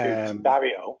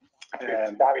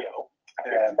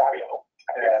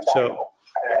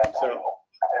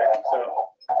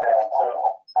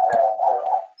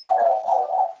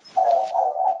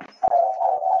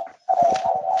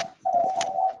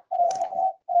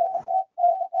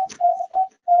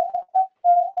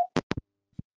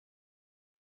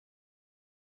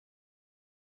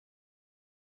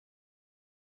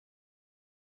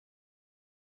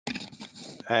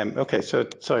 Okay, so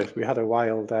sorry, we had a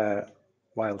wild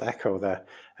echo there.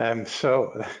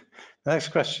 So the next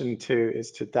question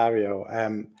is to Dario,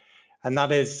 and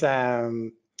that is so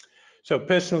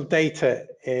personal data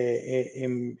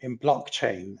in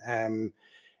blockchain.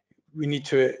 We need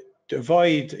to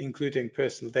avoid including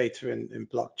personal data in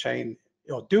blockchain,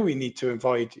 or do we need to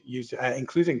avoid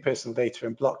including personal data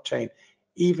in blockchain,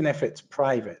 even if it's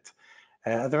private?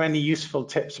 Are there any useful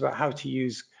tips about how to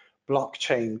use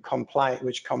blockchain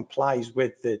which complies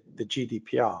with the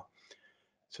GDPR?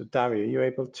 So Dario, are you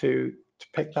able to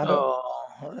pick that up?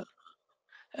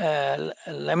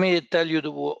 Let me tell you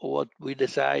what we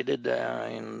decided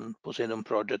in Poseidon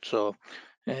project. So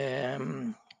there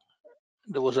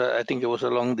was I think it was a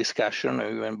long discussion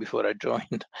even before I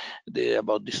joined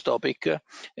about this topic.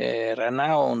 Right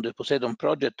now on the Poseidon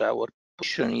project, our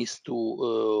position is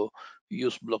to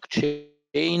use blockchain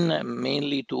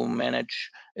mainly to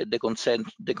manage the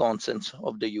consents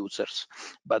of the users,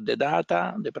 but the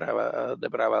data, the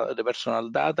personal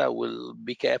data, will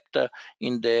be kept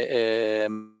in the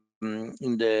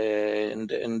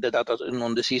data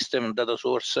on the system data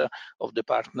source of the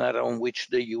partner on which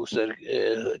the user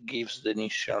gives the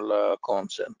initial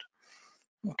consent.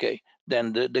 Okay,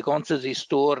 then the consent is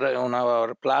stored on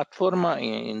our platform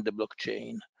in the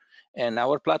blockchain, and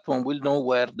our platform will know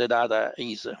where the data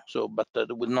is, so but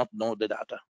will not know the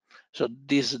data. So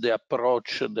this is the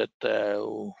approach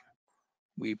that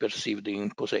we perceived in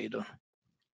Poseidon.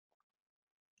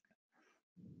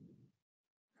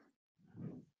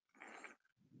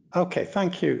 Okay,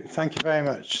 thank you very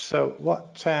much. So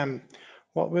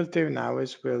what we'll do now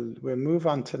is we'll move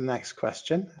on to the next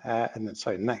question,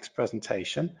 next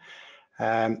presentation.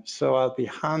 So I'll be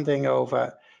handing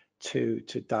over to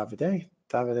Davide.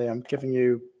 Davide, I'm giving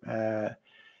you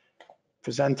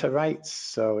presenter rights,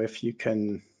 so if you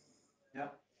can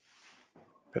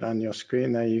put on your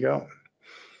screen, there you go.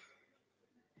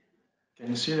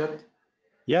 Can you see that?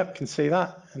 Yep, can see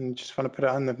that, and just want to put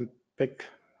it on the big.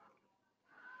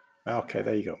 Okay,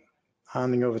 there you go.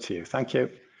 Handing over to you. Thank you.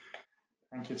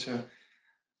 Thank you, too.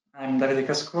 I'm Davide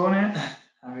Cascone,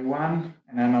 everyone,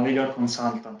 and I'm a legal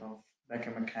consultant of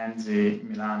Becker McKenzie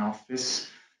Milan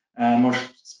office. More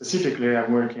specifically, I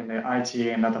work in the IT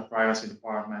and data privacy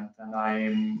department, and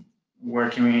I'm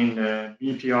working in the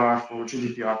BPR for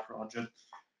GDPR project,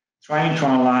 trying to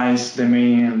analyze the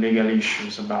main legal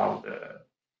issues about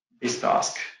this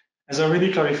task. As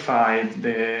already clarified,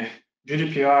 the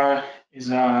GDPR is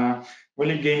a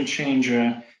really game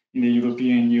changer in the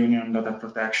European Union data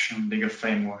protection legal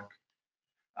framework.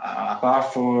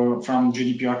 Apart from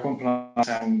GDPR compliance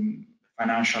and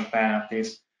financial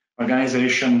penalties,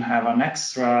 organizations have an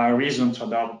extra reason to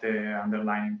adopt the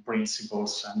underlying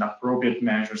principles and appropriate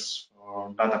measures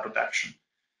for data protection.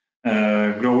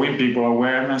 Growing people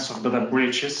awareness of data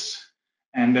breaches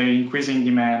and the increasing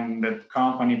demand that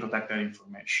companies protect their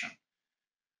information.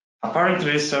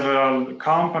 Apparently, several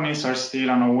companies are still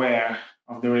unaware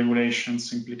of the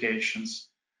regulations' implications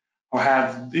or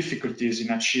have difficulties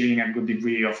in achieving a good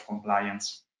degree of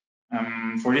compliance.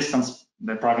 For instance,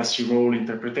 the privacy rule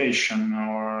interpretation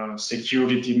or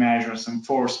security measures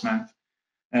enforcement,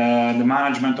 the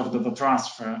management of data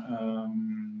transfer,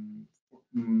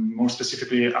 more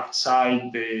specifically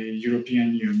outside the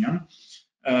European Union,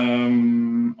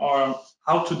 or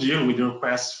how to deal with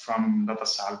requests from data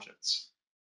subjects.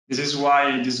 This is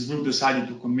why this group decided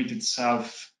to commit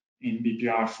itself in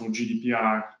BPR for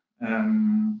GDPR,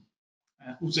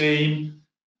 whose aim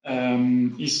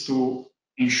is to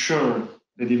ensure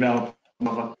the development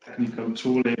of a technical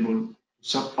tool able to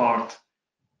support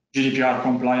GDPR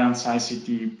compliance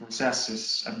ICT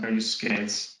processes at various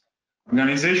scales,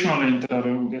 organizational and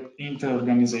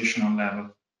inter-organizational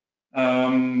level.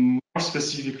 More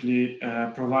specifically,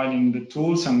 providing the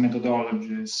tools and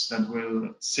methodologies that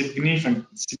will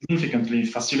significantly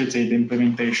facilitate the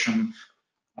implementation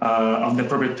of the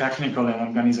appropriate technical and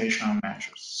organizational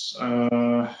measures,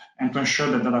 and to ensure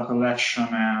that data collection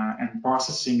and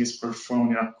processing is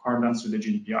performed in accordance with the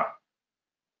GDPR.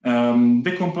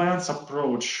 The compliance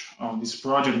approach of this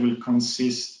project will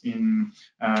consist in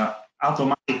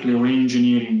automatically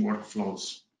re-engineering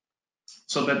workflows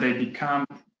so that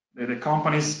the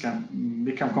companies can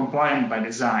become compliant by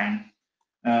design,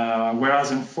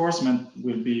 whereas enforcement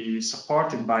will be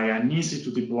supported by an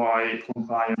easy-to-deploy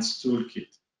compliance toolkit,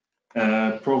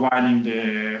 providing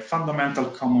the fundamental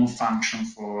common function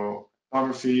for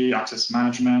photography, access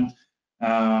management,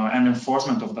 and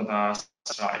enforcement of data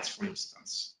rights, for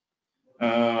instance.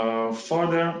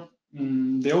 Further,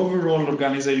 the overall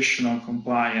organizational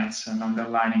compliance and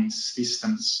underlying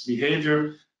systems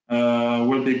behavior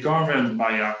will be governed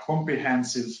by a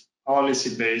comprehensive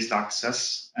policy-based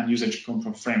access and usage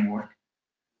control framework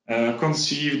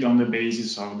conceived on the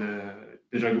basis of the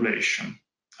regulation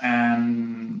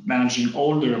and managing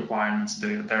all the requirements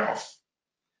thereof.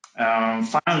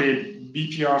 Finally,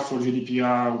 BPR for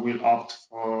GDPR will opt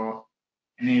for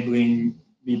enabling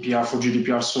BPR for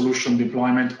GDPR solution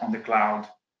deployment on the cloud,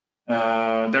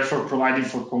 therefore providing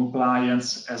for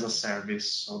compliance as a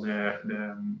service. So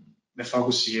the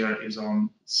focus here is on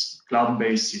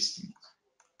cloud-based systems.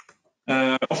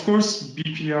 Of course,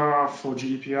 BPR for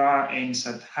GDPR aims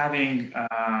at having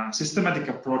a systematic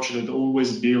approach that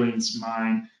always bears in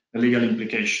mind the legal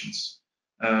implications,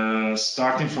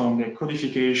 starting from the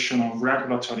codification of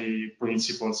regulatory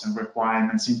principles and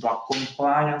requirements into a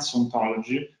compliance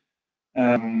ontology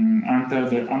under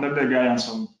the guidance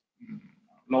of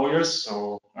lawyers,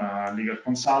 so legal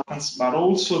consultants, but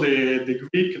also the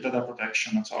Greek Data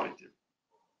Protection Authority,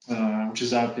 which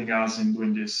is helping us in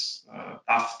doing this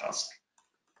tough task.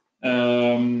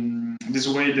 This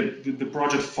way, the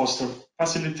project fosters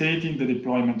facilitating the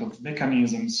deployment of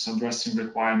mechanisms addressing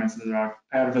requirements that are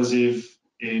pervasive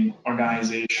in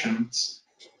organizations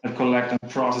that collect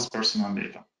and process personal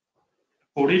data.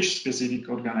 For each specific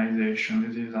organization,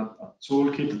 this is a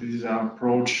toolkit, this is an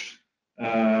approach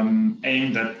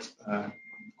aimed at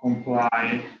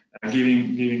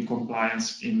giving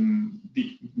compliance in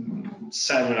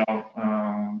several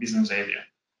business areas.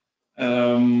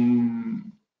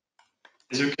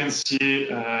 As you can see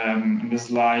in the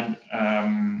slide,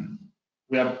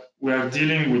 we are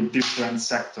dealing with different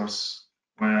sectors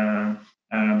where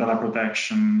data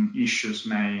protection issues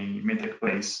may take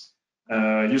place.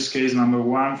 Use case number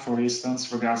one, for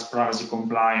instance, regards privacy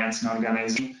compliance in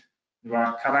organizations. They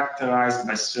are characterized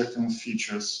by certain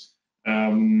features.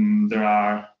 There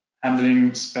are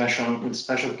handling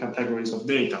special categories of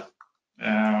data,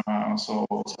 so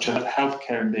such as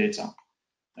healthcare data.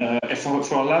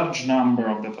 For a large number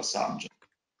of data subjects.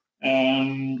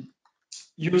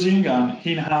 Using an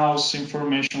in-house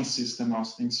information system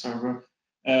hosting server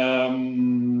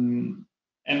and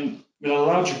with a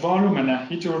large volume and a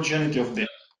heterogeneity of data.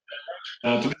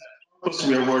 To this purpose,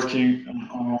 we are working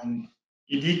on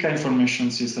IDICA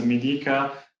information system.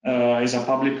 IDICA is a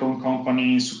public-owned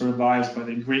company supervised by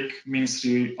the Greek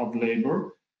Ministry of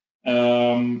Labor.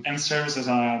 And serves as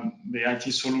the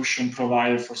IT solution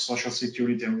provider for social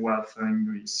security and welfare in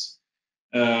Greece.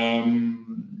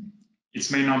 Its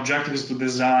main objective is to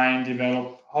design,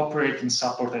 develop, operate, and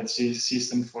support IT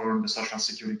system for the social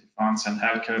security funds and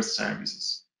healthcare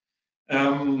services.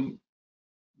 The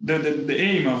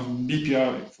aim of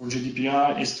BPR for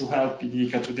GDPR is to help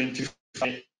IDICA to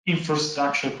identify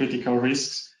infrastructure critical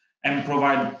risks and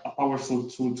provide a powerful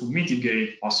tool to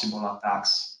mitigate possible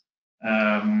attacks.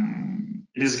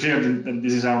 It is clear that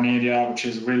this is an area which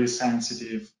is really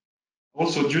sensitive.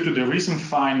 Also, due to the recent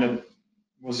fine that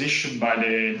was issued by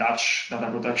the Dutch Data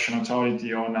Protection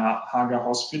Authority on Haga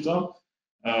Hospital,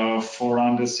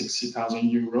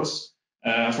 460,000 euros,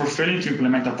 for failing to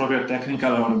implement appropriate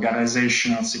technical or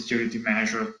organizational security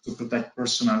measures to protect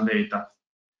personal data.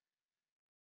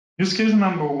 Use case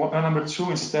number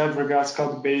two instead regards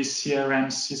cloud-based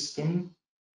CRM system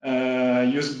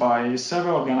used by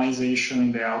several organizations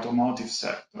in the automotive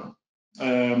sector.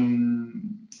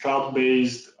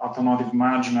 Cloud-based automotive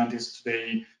management is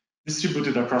today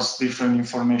distributed across different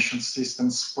information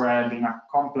systems spread in a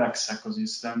complex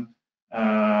ecosystem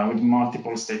with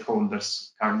multiple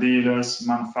stakeholders, car dealers,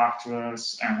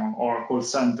 manufacturers, or call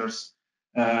centers,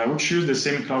 which use the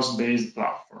same cloud-based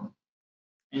platform.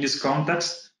 In this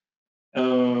context,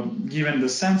 given the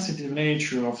sensitive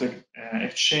nature of the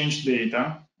exchange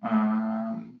data,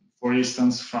 for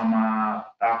instance, from a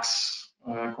tax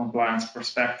compliance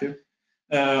perspective,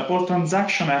 all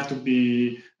transactions have to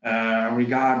be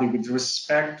regarded with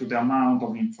respect to the amount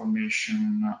of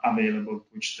information available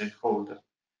to each stakeholder.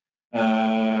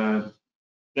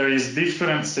 There is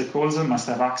different stakeholders must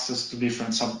have access to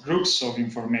different subgroups of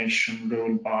information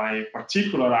ruled by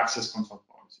particular access control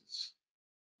policies.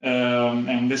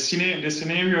 And the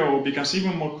scenario becomes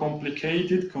even more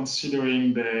complicated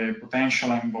considering the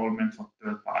potential involvement of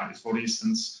third parties. For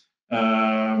instance,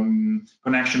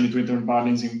 connection between third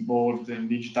parties involved in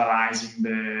digitalizing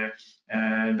the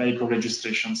vehicle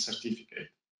registration certificate.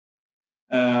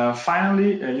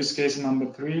 Finally, use case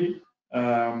number three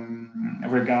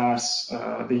regards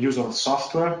the use of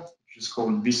software, which is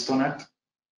called VistoNet,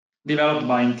 developed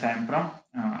by Intempra,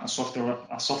 a software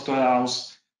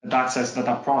house that acts as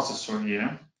data processor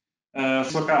here,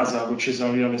 for Casa, which is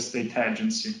a real estate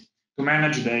agency, to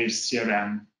manage their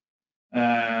CRM.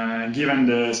 Given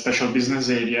the special business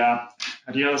area,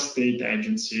 a real estate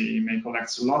agency may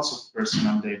collect lots of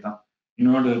personal data in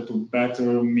order to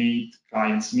better meet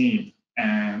clients' needs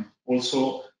and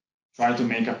also try to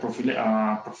make a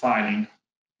profiling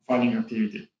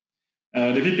activity.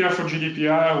 The VPR for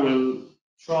GDPR will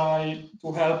try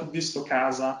to help Visto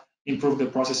Casa improve the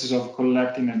processes of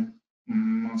collecting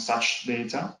such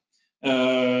data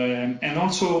and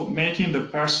also making the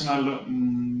personnel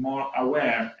more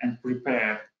aware and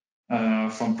prepared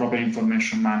from proper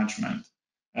information management,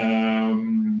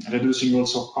 reducing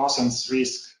also costs and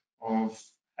risk of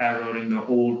error in the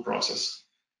whole process.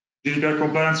 GDPR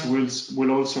compliance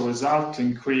will also result to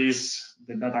increase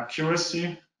the data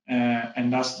accuracy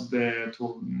and thus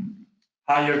to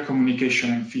higher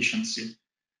communication efficiency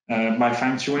by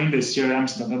fine-tuning the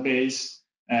CRM's database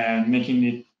and making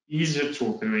it easier to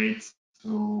operate,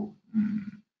 to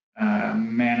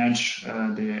manage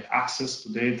the access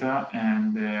to data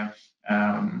and the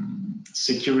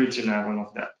security level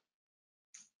of that.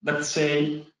 Let's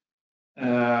say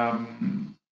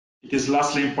it is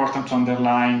lastly important to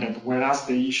underline that whereas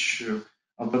the issue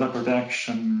of data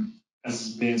protection has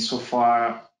been so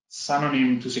far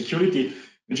synonym to security,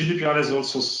 the GDPR has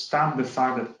also stamped the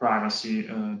fact that privacy,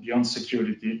 beyond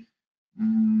security,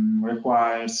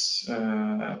 requires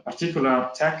particular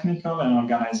technical and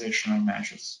organizational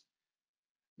measures.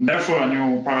 Therefore, a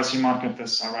new privacy market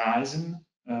has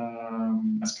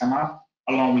come up,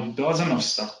 along with dozens of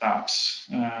startups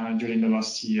during the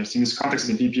last years. In this context,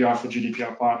 the PPR for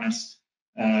GDPR partners,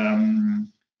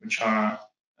 which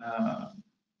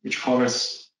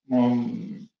covers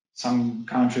some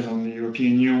countries on the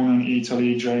European Union,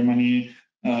 Italy, Germany,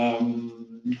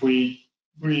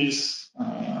 Greece,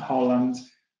 Holland,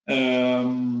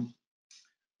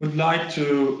 would like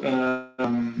to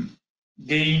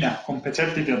gain a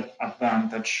competitive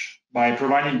advantage by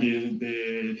providing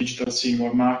the digital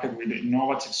single market with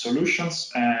innovative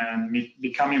solutions and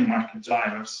becoming market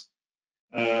drivers.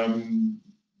 One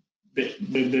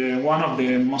of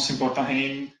the most important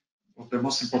aim, of the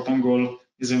most important goal,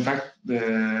 is in fact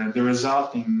the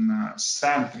result in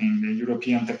strengthening the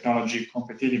European technology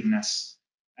competitiveness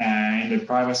in the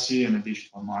privacy and the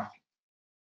digital market.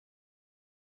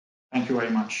 Thank you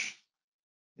very much.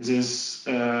 This is,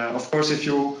 of course, if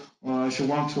you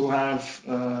want to have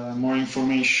more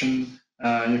information,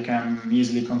 you can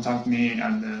easily contact me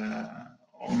and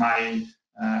or my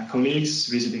colleagues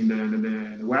visiting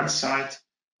the website,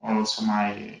 or also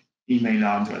my email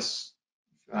address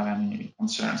if you have any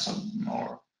concerns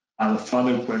or other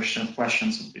further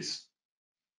questions of this.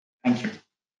 Thank you.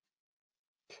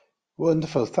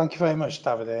 Wonderful. Thank you very much,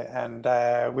 Davide. And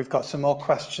we've got some more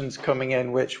questions coming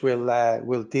in, which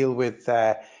we'll deal with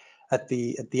at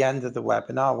the end of the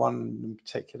webinar. One in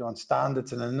particular on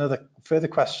standards, and another further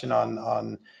question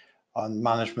on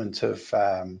management of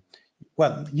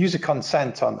user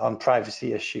consent on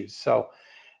privacy issues. So,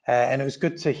 and it was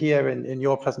good to hear in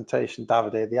your presentation,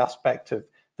 Davide, the aspect of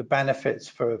the benefits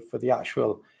for the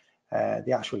actual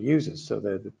users, so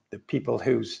the people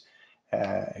whose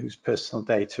personal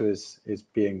data is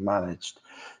being managed.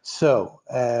 So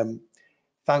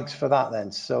thanks for that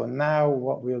then. So now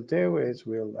what we'll do is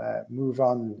we'll move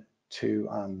on to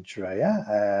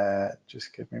Andrea.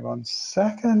 Just give me 1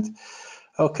 second.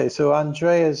 Okay, so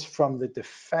Andrea's from the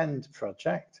Defend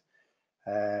project.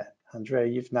 Andrea,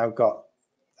 you've now got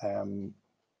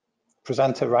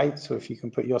presenter rights, so if you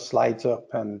can put your slides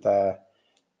up and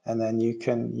then you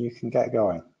can get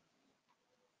going.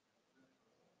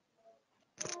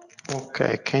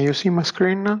 Okay, can you see my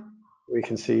screen now? We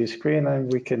can see your screen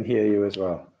and we can hear you as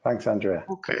well. Thanks, Andrea.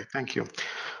 Okay, thank you.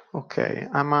 Okay,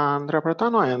 I'm Andrea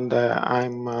Pretano, and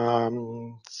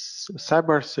I'm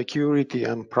cybersecurity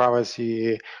and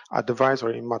privacy advisor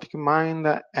in Matic Mind,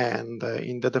 and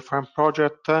in the Defend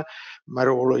project, my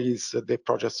role is the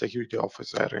project security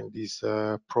officer in this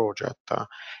project.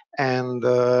 And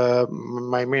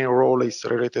my main role is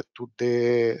related to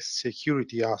the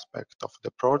security aspect of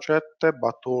the project,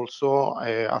 but also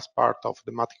as part of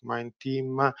the Matic Mind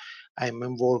team, I'm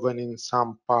involved in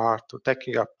some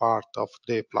technical part of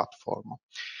the platform.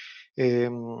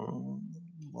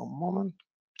 One moment.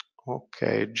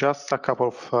 Okay, just a couple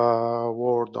of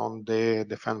words on the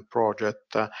Defend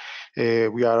project.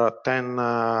 We are 10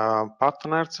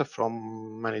 partners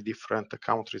from many different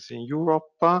countries in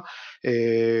Europe.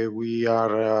 We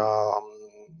are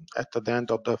at the end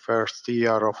of the first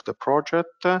year of the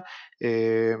project.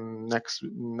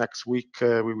 Next week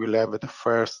we will have the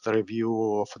first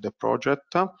review of the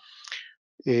project.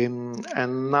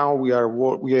 And now we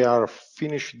are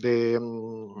finished the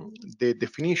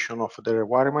definition of the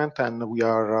requirement, and we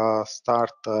are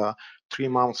start 3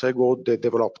 months ago the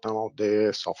development of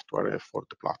the software for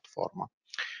the platform.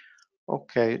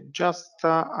 Okay, just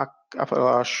a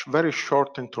very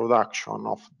short introduction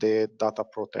of the data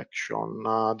protection,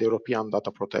 the European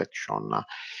data protection.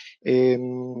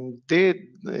 The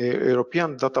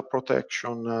European data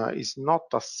protection is not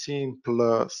a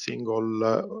simple single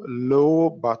law,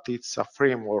 but it's a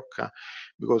framework,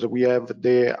 because we have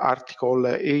the Article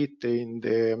 8 in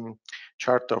the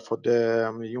Charter for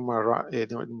the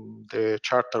the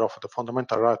Charter of the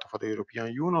Fundamental Rights of the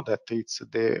European Union, that it's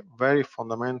the very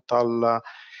fundamental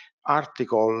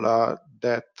article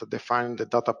that define the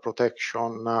data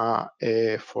protection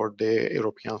for the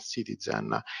European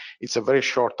citizen. It's a very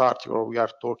short article. We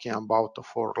are talking about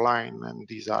 4 lines in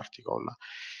this article.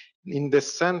 In the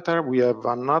center, we have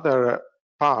another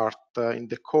part, in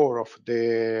the core of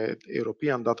the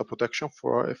European Data Protection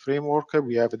Framework,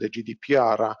 we have the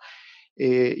GDPR.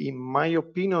 In my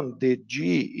opinion, the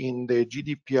G in the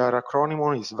GDPR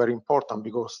acronym is very important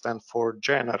because it stands for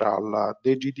general.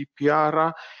 The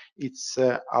GDPR, it's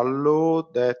a law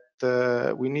that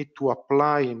we need to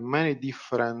apply in many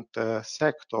different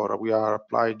sectors. We are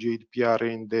applying GDPR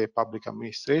in the public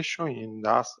administration, in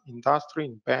industry,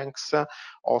 in banks,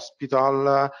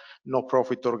 hospital,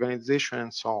 no-profit organization,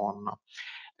 and so on.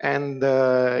 And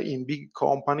in big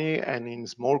company and in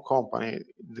small company,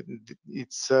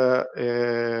 it's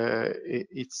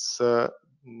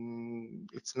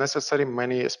necessary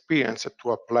many experience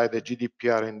to apply the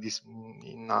GDPR in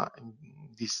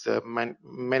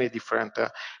many different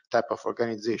type of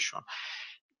organization.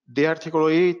 The Article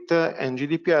 8 and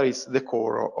GDPR is the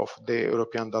core of the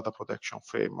European Data Protection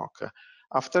Framework.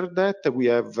 After that, we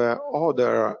have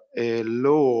other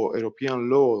European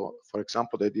law, for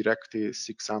example, the Directive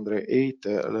 608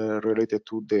 related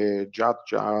to the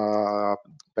judge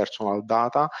personal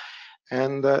data.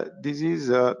 And this is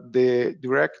the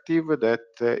directive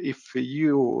that if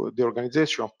the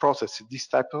organization processes this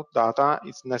type of data,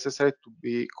 it's necessary to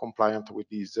be compliant with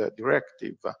this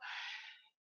directive.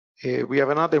 We have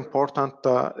another important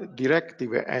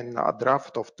directive and a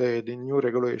draft of the new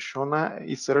regulation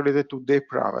is related to the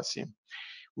privacy.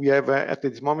 We have, at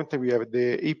this moment, we have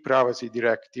the e-privacy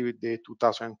directive, the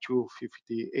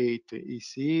 2002/58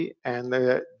 EC, and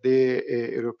the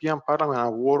European Parliament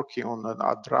are working on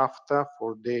a draft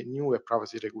for the new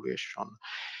privacy regulation.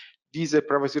 This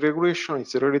privacy regulation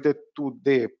is related to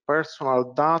the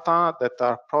personal data that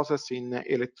are processed in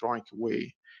electronic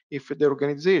way. If the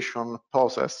organization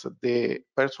processes the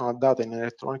personal data in an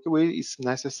electronic way, it's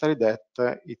necessary that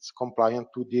it's compliant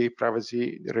to the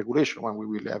privacy regulation when we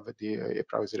will have the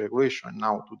privacy regulation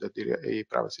now to the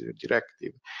privacy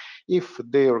directive. If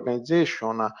the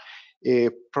organization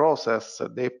process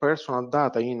the personal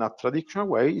data in a traditional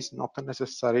way, it's not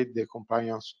necessary the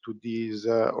compliance to this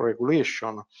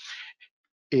regulation.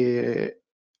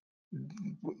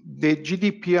 The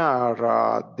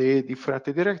GDPR, the different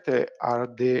directives are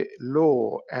the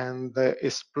law and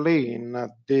explain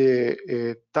the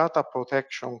data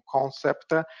protection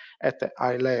concept at a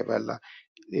high level.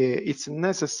 It's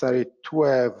necessary to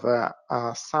have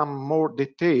some more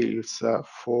details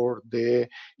for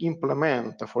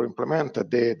implement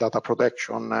the data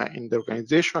protection in the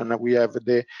organization. We have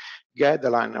the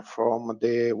guideline from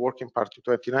the Working Party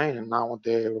 29 and now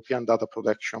the European Data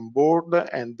Protection Board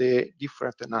and the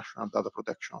different national data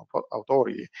protection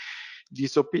authority.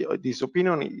 These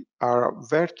opinions are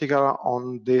vertical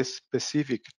on the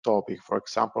specific topic, for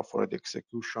example, for the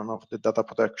execution of the data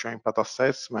protection impact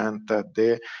assessment,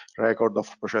 the record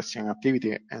of processing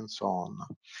activity, and so on.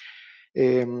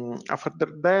 After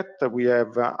that, we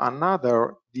have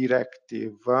another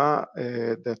directive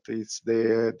that is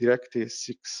the Directive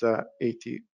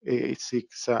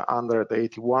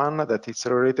 681 that is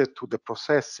related to the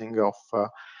processing of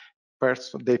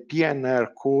the PNR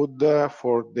code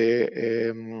for the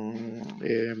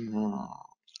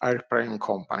airplane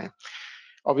company.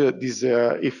 Obviously, this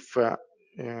if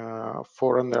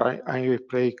for an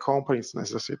airplane company, it's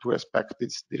necessary to respect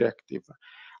this directive.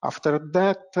 After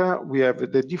that, we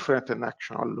have the different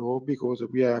national law because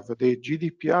we have the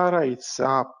GDPR. It's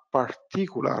a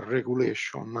particular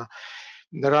regulation.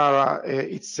 There are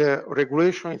it's a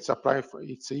regulation. It's applied.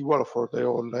 It's equal for the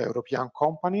whole European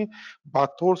company,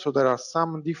 but also there are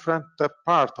some different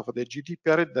part of the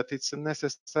GDPR that it's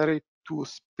necessary to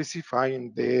specify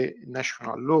in the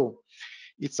national law.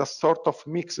 It's a sort of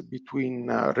mix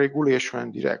between regulation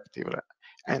and directive.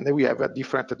 And then we have a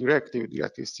different directive,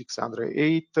 Directive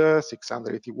 608,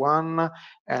 681,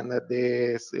 and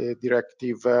the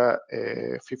Directive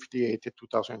 58,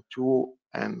 2002,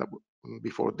 and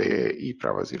before the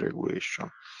e-privacy regulation.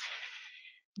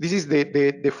 This is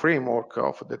the framework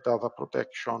of the data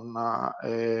protection,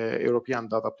 European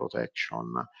data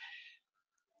protection.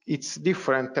 It's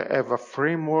different to have a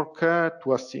framework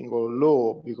to a single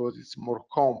law because it's more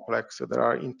complex. There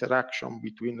are interaction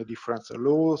between the different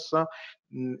laws,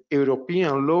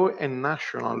 European law and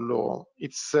national law.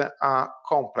 It's a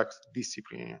complex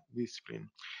discipline.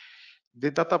 The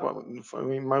data,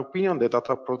 in my opinion, the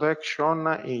data protection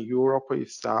in Europe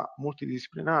is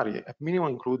multidisciplinary. At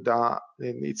minimum, include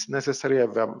it's necessary to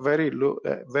have a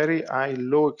very high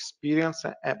law experience,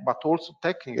 but also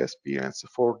technical experience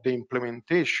for the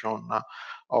implementation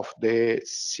of the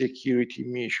security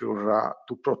measure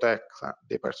to protect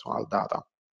the personal data.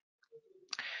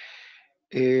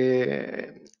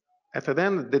 at the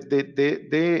end,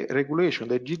 the regulation,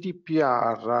 the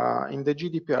GDPR, in the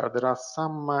GDPR, there are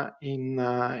some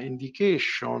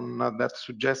indication that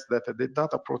suggest that the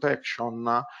data protection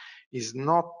is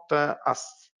not a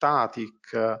static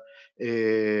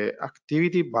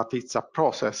activity, but it's a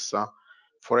process.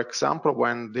 For example,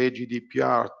 when the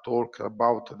GDPR talk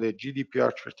about the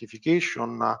GDPR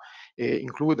certification,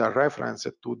 include a reference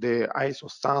to the ISO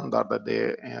standard,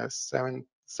 the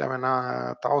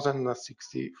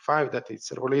 7065, that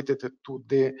is related to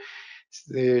the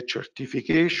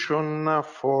certification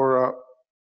for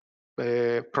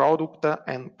product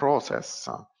and process.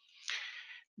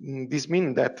 This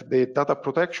means that the data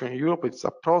protection in Europe is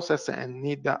a process and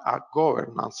need a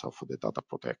governance of the data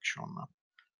protection.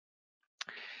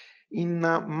 In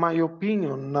my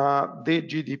opinion, the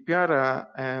GDPR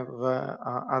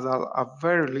has a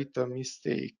very little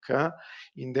mistake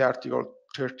in the Article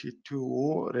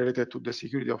 32 related to the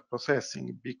security of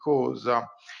processing, because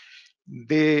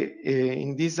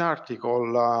in this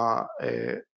article,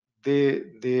 the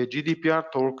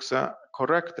GDPR talks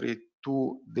correctly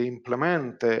to the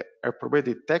implement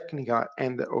appropriate technical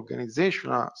and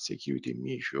organizational security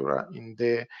measure in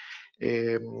the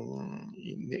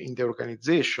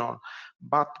organization,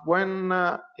 but when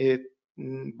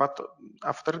but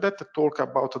after that talk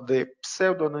about the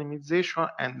pseudonymization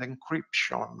and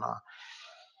encryption.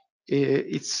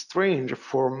 It's strange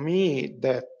for me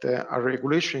that a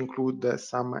regulation include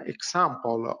some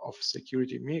example of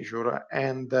security measure,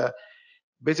 and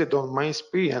based on my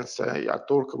experience, I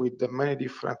talk with many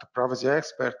different privacy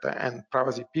experts and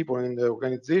privacy people in the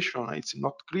organization. It's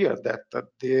not clear that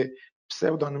the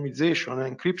pseudonymization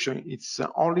and encryption is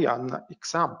only an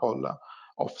example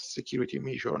of security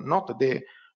measure, not the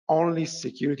only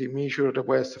security measure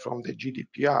request from the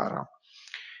GDPR.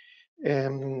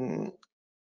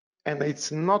 And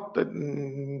it's not,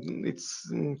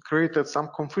 it's created some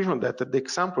confusion that the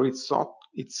example it's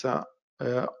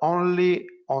only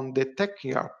on the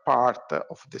technical part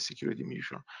of the security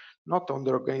measure, not on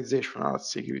the organizational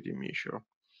security measure.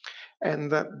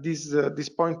 And this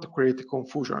point creates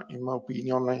confusion, in my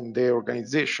opinion, in the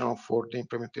organization for the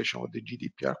implementation of the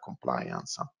GDPR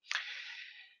compliance.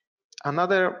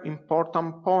 Another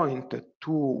important point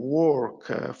to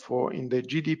work for in the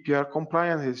GDPR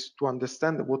compliance is to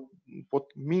understand what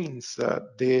means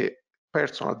the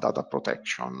personal data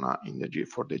protection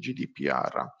for the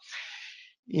GDPR.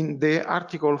 In the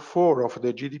Article 4 of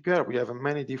the GDPR, we have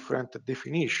many different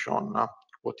definitions.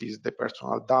 What is the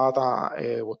personal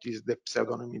data, what is the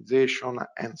pseudonymization,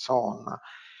 and so on.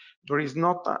 There is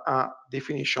not a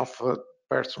definition of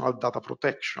personal data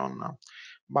protection.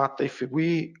 But if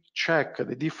we check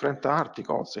the different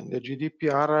articles in the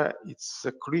GDPR, it's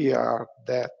clear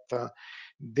that a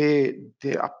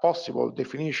possible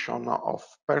definition of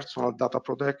personal data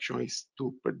protection is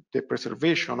the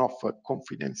preservation of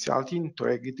confidentiality,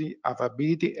 integrity,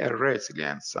 availability, and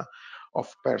resilience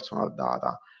of personal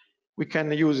data. We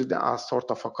can use a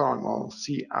sort of acronym,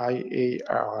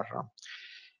 CIAR.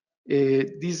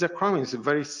 This acronym is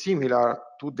very similar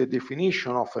to the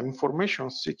definition of information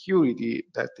security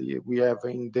that we have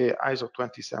in the ISO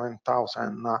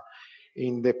 27000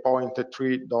 in the point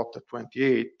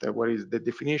 3.28, where is the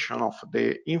definition of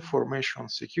the information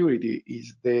security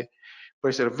is the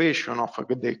preservation of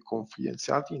the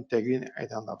confidentiality, integrity,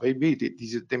 and availability.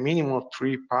 This is the minimum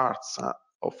 3 parts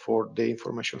for the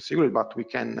information security, but we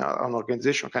can, an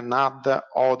organization can add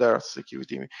other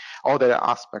security, other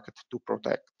aspects to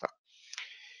protect.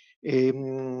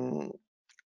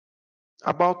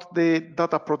 About the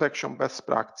data protection best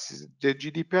practices, the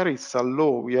GDPR is a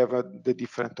law. We have the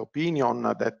different opinion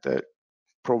that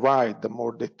provide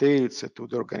more details to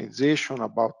the organization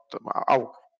about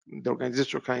how the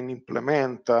organization can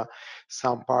implement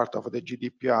some part of the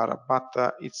GDPR,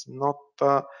 but it's not,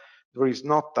 there is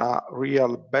not a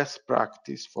real best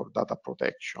practice for data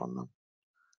protection.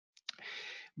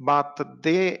 But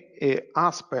the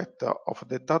aspect of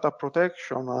the data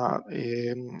protection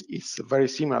is very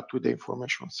similar to the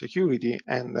information security,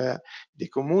 and the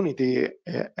community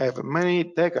have many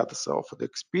decades of the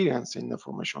experience in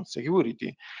information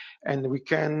security, and we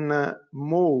can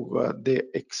move the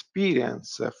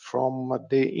experience from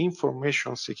the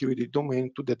information security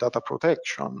domain to the data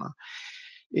protection.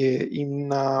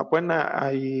 When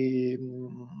I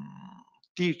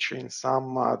teach in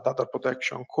some data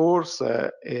protection course,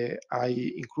 I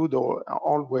include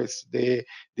always the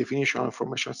definition of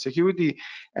information security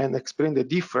and explain the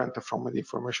difference from the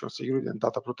information security and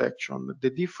data protection. The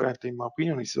difference, in my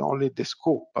opinion, is only the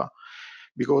scope,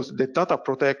 because the data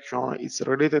protection is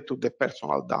related to the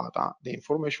personal data. The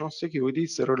information security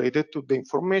is related to the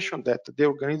information that the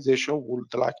organization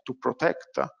would like to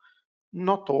protect,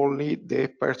 not only the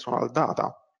personal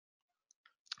data.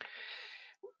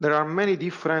 There are many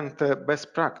different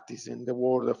best practices in the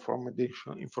world of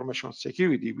information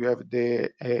security. We have the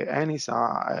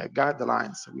ENISA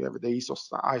guidelines. We have the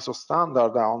ISO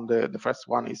standard. On the first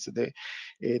one is the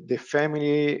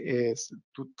family is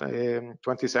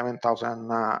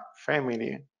 27,000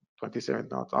 family,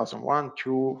 27,001,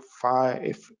 2,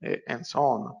 5, and so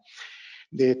on.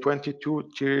 The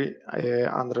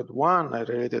 22301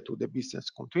 related to the business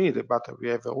continuity, but we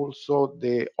have also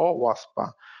the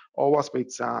OWASP. OWASP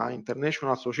is an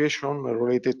international association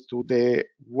related to the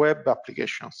web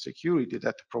application security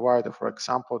that provide, for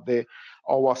example, the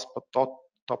OWASP top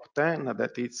 10,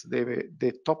 that is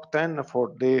the top 10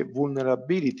 for the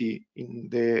vulnerability in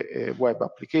the web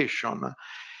application.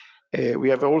 We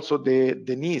have also the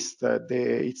NIST,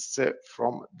 it's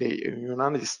from the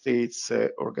United States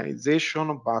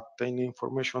organization, but in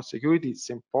information security it's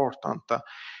important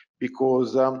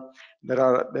because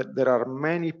there are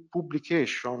many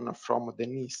publications from the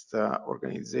NIST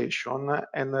organization,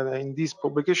 and in this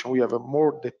publication we have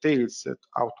more details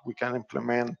how we can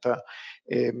implement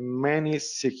many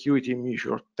security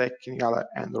measures, technical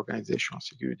and organizational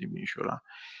security measures.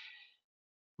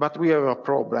 But we have a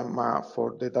problem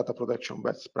for the data protection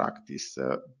best practice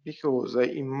because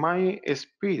in my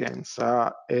experience,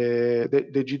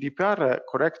 the GDPR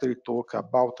correctly talk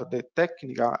about the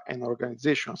technical and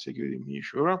organizational security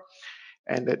measure,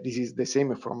 and this is the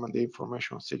same from the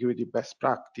information security best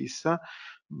practice,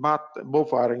 but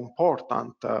both are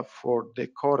important for the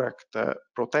correct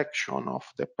protection of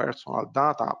the personal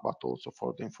data, but also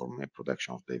for the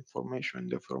protection of the information in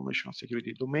the information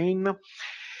security domain.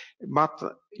 But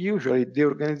usually the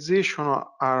organization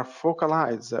are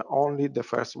focalized only the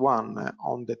first one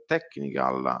on the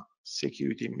technical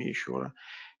security measure.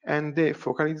 And the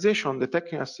focalization on the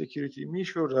technical security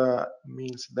measure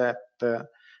means that the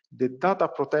data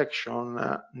protection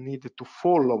need to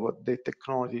follow the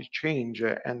technology change.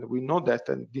 And we know that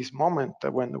at this moment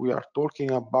when we are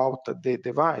talking about the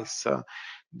device,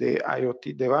 the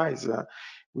IoT device,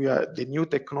 the new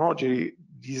technology,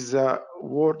 this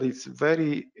world is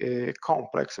very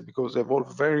complex because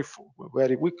evolve very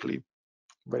quickly,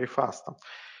 very fast.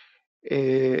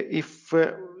 If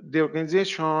the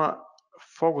organization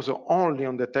focus only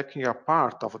on the technical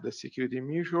part of the security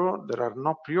measure, there are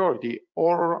no priority,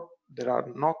 or there are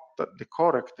not the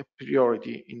correct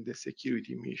priority in the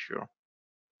security measure.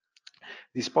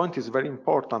 This point is very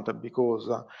important because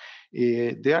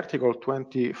the Article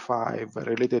 25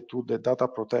 related to the data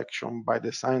protection by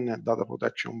design and data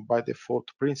protection by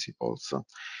default principles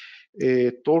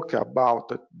talk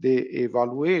about the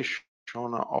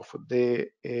evaluation of the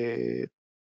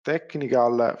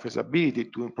technical feasibility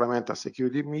to implement a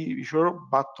security measure,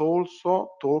 but also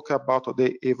talk about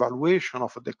the evaluation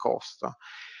of the cost.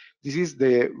 This is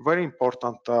the very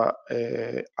important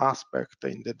aspect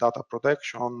in the data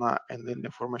protection and in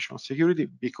information security,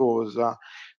 because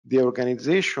the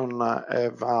organization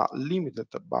have a limited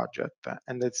budget,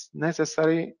 and it's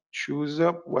necessary choose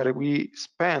where we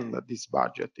spend this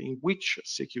budget, in which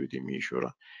security measure,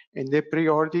 and the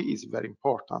priority is very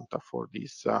important for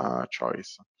this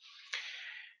choice.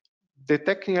 The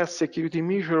technical security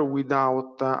measure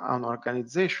without an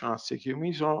organizational security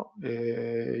measure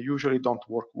usually don't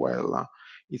work well.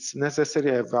 It's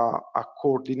necessary to have a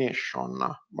coordination,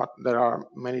 but there are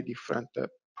many different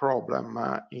problems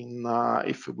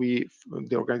if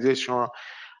the organization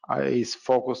is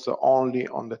focused only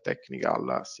on the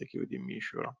technical security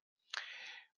measure.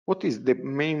 What is the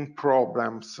main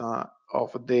problems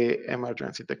of the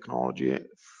emergency technology?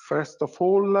 First of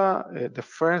all, the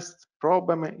first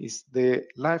problem is the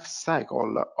life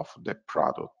cycle of the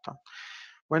product.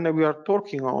 When we are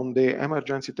talking on the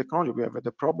emergency technology, we have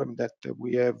the problem that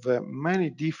we have many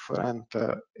different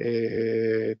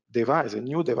devices,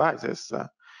 new devices.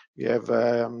 We have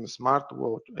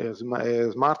smartphone,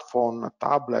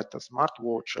 tablet,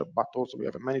 smartwatch, but also we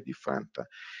have many different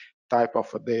type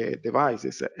of the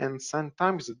devices, and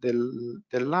sometimes the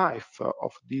life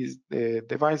of these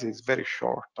devices is very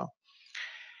short.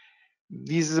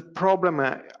 This problem,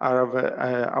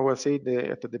 I will say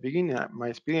at the beginning, my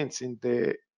experience in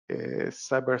the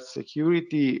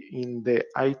cybersecurity in the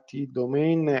IT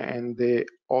domain and the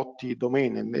OT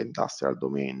domain and the industrial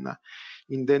domain.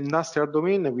 In the industrial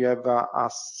domain, we have a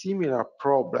similar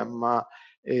problem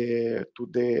to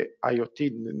the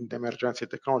IoT, the emergency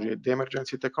technology. The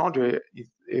emergency technology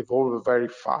evolves very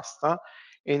fast.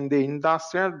 In the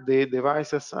industrial, the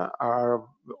devices are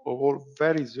all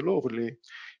very slowly.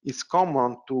 It's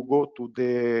common to go to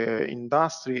the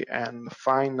industry and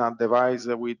find a device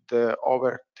with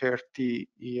over 30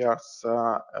 years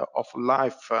of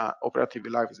life, operative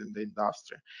life in the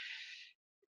industry.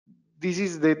 This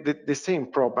is the same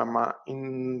problem.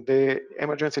 In the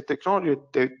emergency technology,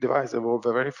 the device evolve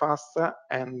very fast,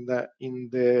 and in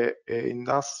the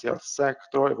industrial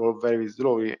sector evolve very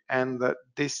slowly, and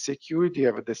the security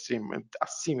have a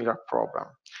similar problem.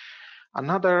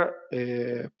 Another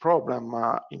problem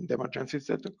in the emergency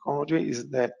technology is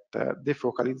that the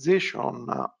focalization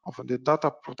of the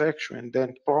data protection and the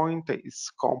endpoint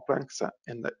is complex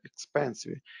and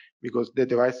expensive because the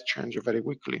device changes very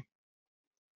quickly.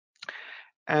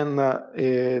 And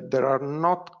there are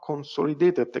not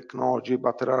consolidated technology,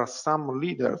 but there are some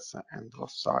leaders and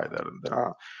outsiders.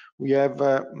 We have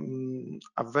a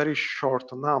very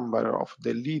short number of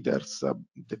the leaders,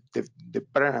 the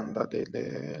brand,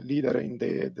 the leader in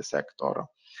the sector.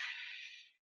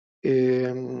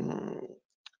 The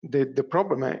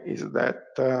problem is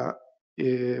that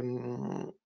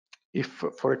if,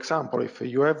 for example, if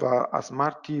you have a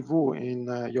smart TV in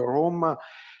your home,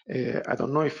 I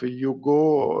don't know if you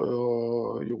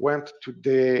went to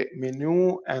the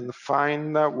menu and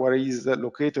find where is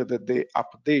located the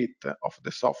update of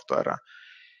the software.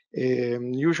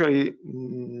 Usually,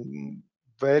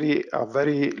 a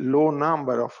very low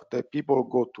number of the people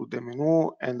go to the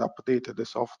menu and update the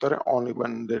software only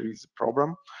when there is a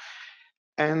problem.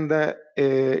 And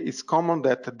it's common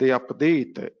that the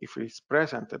update, if it's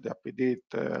present, the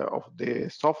update of the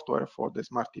software for the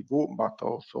smart TV, but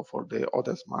also for the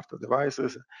other smart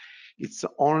devices, it's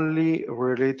only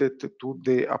related to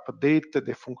the update,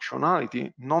 the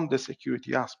functionality, not the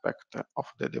security aspect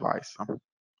of the device.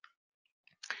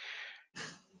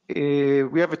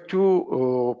 We have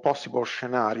two possible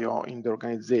scenarios in the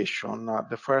organization.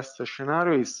 The first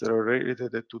scenario is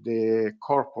related to the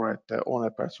corporate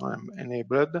owner person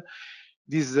enabled.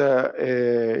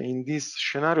 In this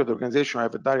scenario, the organization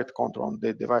have a direct control on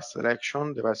the device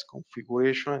selection, device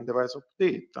configuration, and device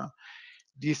update.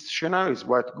 This scenario is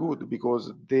quite good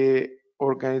because the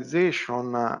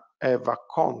organization have a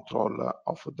control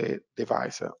of the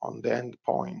device on the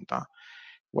endpoint,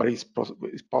 where it's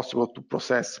possible to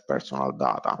process personal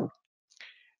data.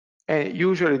 And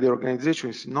usually the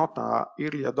organization is not an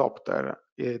early adopter.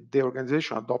 The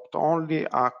organization adopts only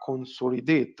a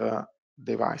consolidate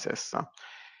devices.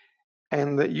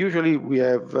 And usually we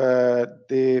have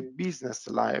the business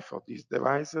life of these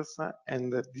devices,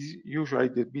 and usually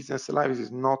the business life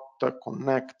is not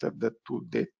connected to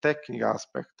the technical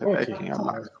aspect, technical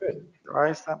life of the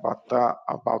device, but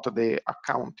about the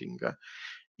accounting.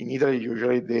 In Italy,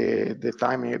 usually the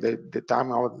time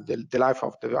of the life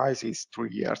of the device is 3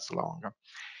 years long.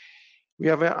 We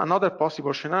have another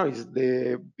possible scenario is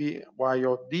the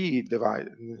BYOD device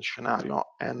scenario,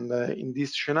 and in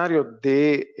this scenario,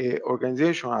 the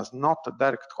organization has not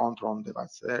direct control on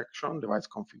device selection, device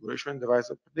configuration,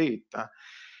 device update.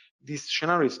 This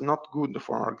scenario is not good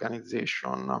for an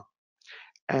organization,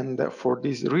 and for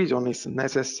this reason, it's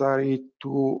necessary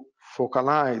to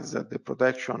focalize the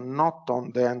protection not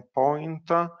on the endpoint,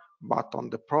 but on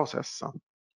the process.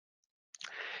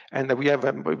 And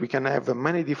we can have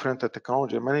many different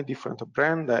technology, many different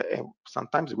brands.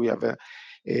 Sometimes we have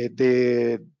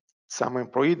some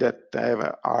employee that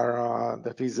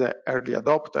is an early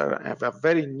adopter, have a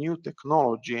very new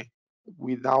technology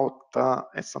without,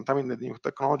 and sometimes in the new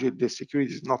technology, the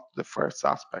security is not the first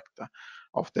aspect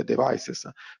of the devices.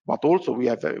 But also we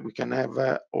can have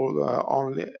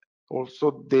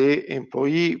also the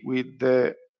employee with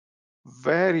the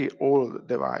very old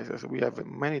devices. We have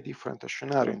many different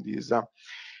scenarios in this,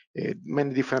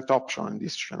 many different options in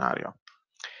this scenario.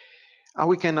 How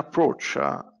we can approach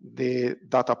the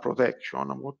data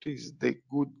protection? What is the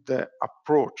good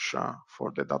approach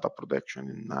for the data protection,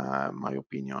 in my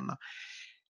opinion?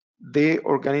 The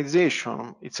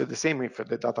organization, it's the same if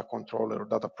the data controller or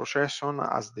data processor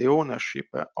has the ownership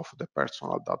of the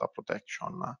personal data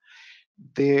protection.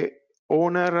 The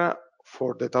owner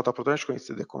for the data protection is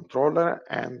the controller,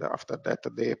 and after that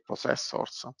the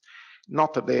processors,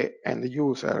 not the end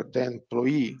user, the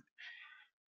employee.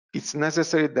 It's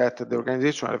necessary that the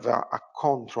organization have a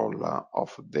control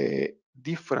of the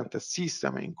different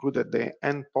system, including the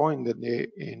endpoint,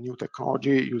 the new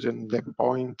technology using the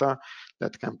endpoint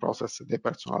that can process the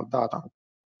personal data.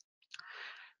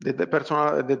 The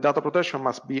data protection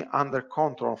must be under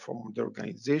control from the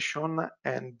organization,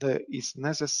 and is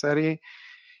necessary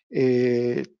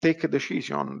take a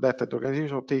decision, that the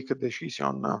organization take a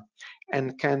decision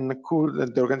and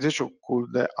the organization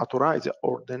could authorize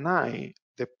or deny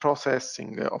the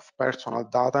processing of personal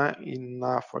data in,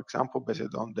 for example,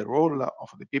 based on the role of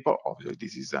the people. Obviously,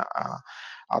 this is an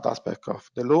aspect of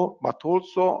the law, but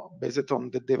also based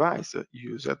on the device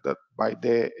used by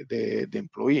the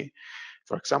employee.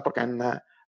 For example, can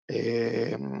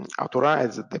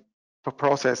authorize the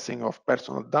processing of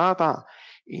personal data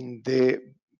in the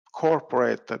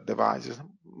corporate devices,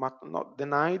 but not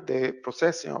deny the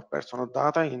processing of personal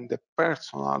data in the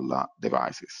personal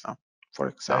devices. For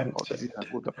example, this is a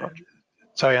good approach.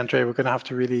 Sorry, Andrea, we're going to have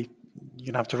to you're going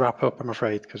to have to wrap up, I'm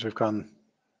afraid, because we've gone.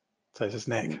 So this is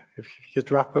Nick. If you could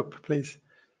wrap up, please.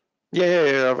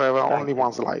 Yeah. I have only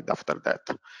one slide after that.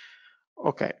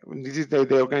 Okay, this is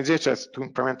the organization has to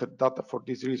implement the data. For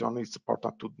this reason, it's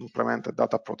important to implement the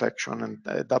data protection and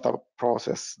data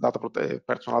process,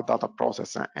 personal data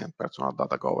process and personal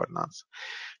data governance.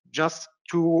 Just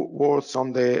 2 words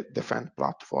on the Defend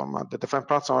platform. The Defend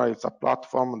platform is a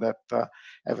platform that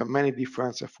have many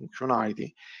different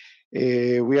functionality.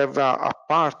 We have a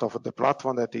part of the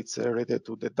platform that is related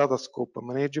to the data scope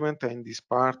management. And in this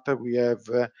part, we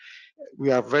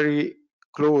are very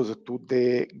close to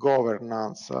the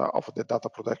governance of the data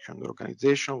protection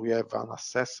organization. We have an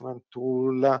assessment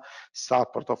tool,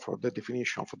 support for the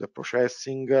definition of the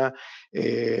processing,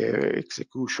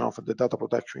 execution of the data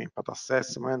protection impact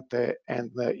assessment,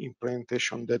 and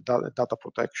implementation of the data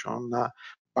protection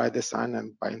by design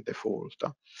and by default.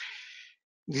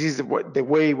 This is the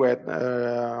way where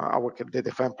the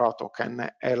Defend platform can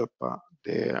help,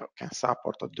 can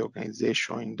support the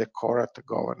organization in the correct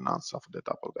governance of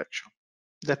data protection.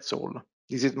 That's all.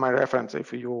 This is my reference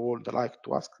if you would like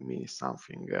to ask me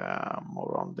something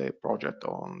more on the project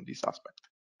on this aspect.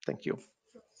 Thank you.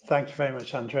 Thank you very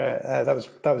much, Andrea.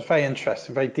 That was very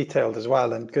interesting, very detailed as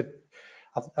well, and good.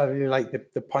 I really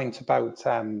like the point about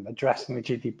addressing the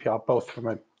GDPR both from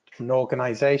an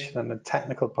organization and a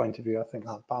technical point of view. I think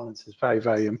that balance is very,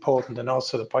 very important, and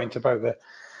also the point about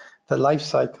the life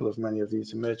cycle of many of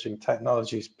these emerging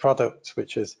technologies products,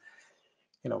 which is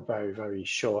very, very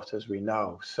short, as we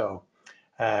know. So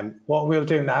what we'll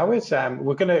do now is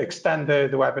we're going to extend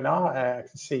the webinar. I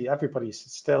can see everybody's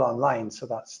still online, so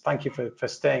thank you for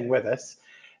staying with us.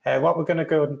 What we're going to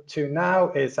go to now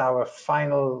is our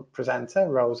final presenter,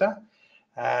 Rosa,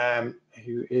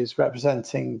 who is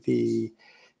representing the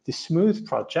Smooth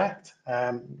project.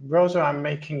 Rosa, I'm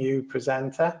making you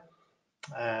presenter,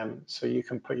 so you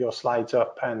can put your slides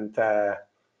up and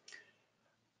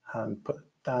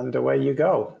away you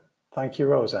go. Thank you,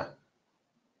 Rosa.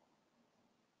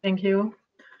 Thank you.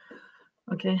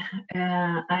 Okay,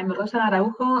 I'm Rosa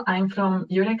Araujo. I'm from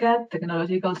Eureka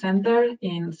Technological Center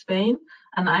in Spain,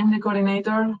 and I'm the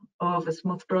coordinator of the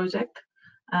Smooth project.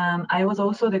 I was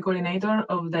also the coordinator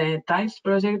of the Types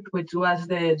project, which was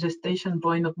the gestation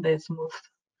point of the Smooth.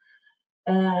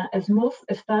 Smooth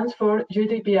stands for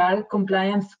GDPR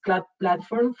Compliance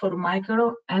Platform for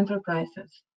Micro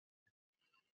Enterprises.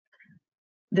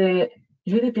 The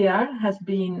GDPR has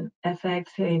been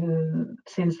effective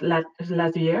since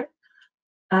last year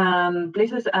and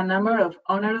places a number of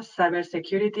onerous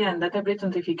cybersecurity and data breach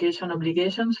notification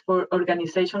obligations for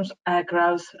organizations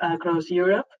across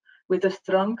Europe, with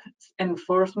strong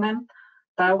enforcement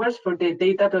powers for the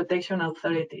data protection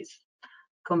authorities.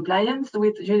 Compliance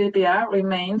with GDPR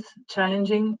remains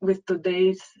challenging with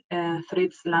today's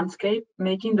threats landscape,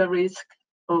 making the risk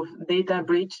of data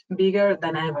breach bigger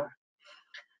than ever.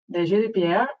 The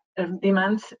GDPR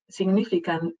demands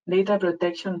significant data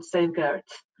protection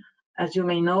safeguards. As you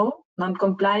may know,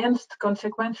 non-compliance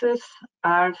consequences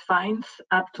are fines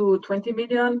up to 20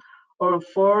 million or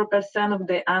 4% of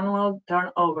the annual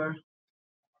turnover.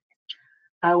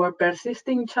 Our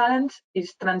persisting challenge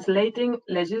is translating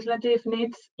legislative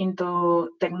needs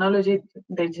into technology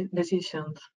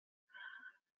decisions.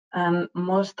 And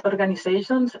most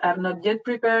organizations are not yet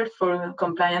prepared for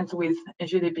compliance with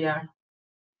GDPR.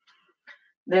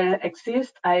 There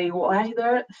exists a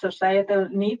wider societal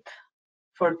need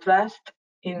for trust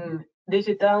in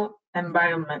digital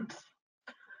environments.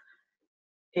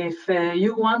 If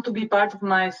you want to be part of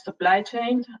my supply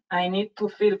chain, I need to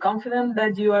feel confident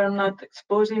that you are not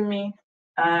exposing me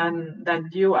and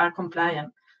that you are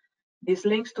compliant. This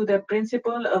links to the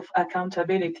principle of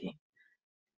accountability.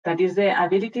 That is the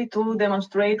ability to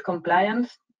demonstrate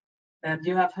compliance, that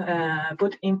you have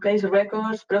put in place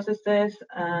records, processes,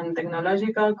 and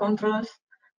technological controls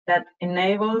that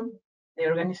enable the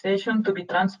organization to be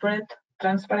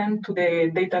transparent to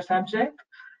the data subject,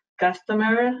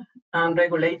 customer, and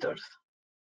regulators.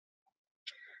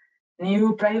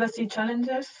 New privacy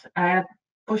challenges are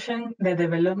pushing the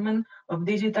development of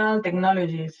digital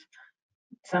technologies.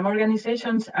 Some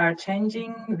organizations are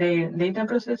changing their data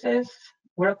processes,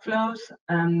 workflows,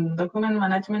 and document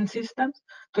management systems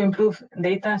to improve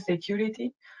data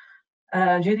security.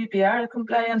 GDPR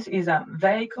compliance is a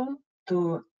vehicle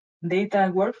to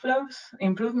data workflows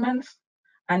improvements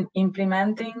and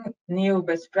implementing new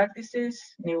best practices,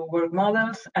 new work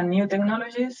models, and new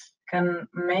technologies can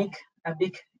make a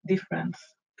big difference.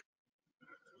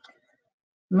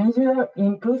 Major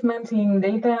improvements in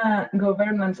data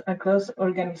governance across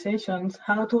organizations,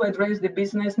 how to address the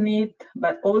business need,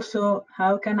 but also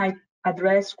how can I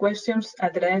address questions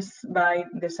addressed by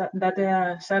the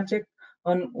data subject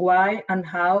on why and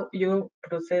how you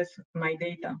process my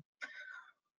data.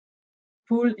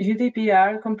 Full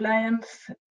GDPR compliance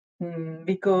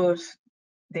because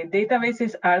the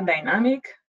databases are dynamic.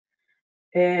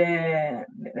 The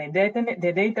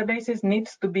databases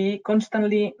needs to be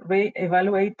constantly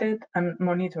re-evaluated and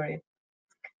monitored.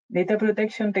 Data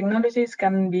protection technologies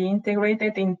can be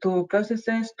integrated into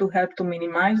processes to help to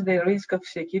minimize the risk of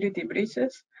security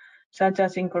breaches, such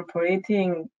as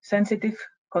incorporating sensitive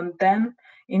content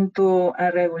into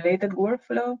a regulated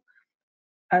workflow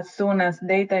as soon as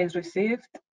data is received,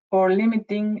 or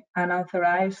limiting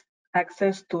unauthorized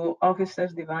access to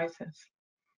officers' devices.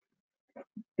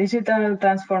 Digital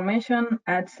transformation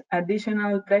adds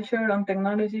additional pressure on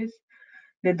technologies.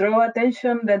 The draw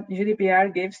attention that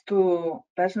GDPR gives to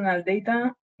personal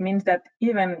data means that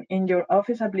even in your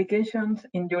office applications,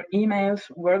 in your emails,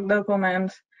 work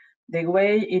documents, the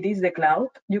way it is the cloud,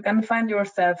 you can find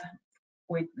yourself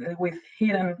with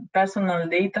hidden personal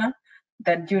data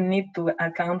that you need to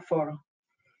account for.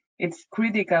 It's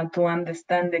critical to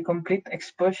understand the complete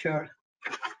exposure,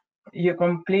 your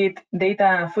complete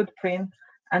data footprint,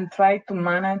 and try to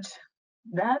manage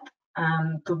that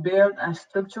and to build a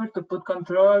structure to put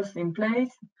controls in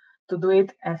place to do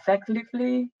it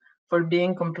effectively for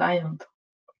being compliant.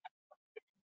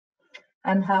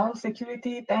 And how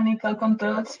security technical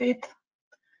controls fit?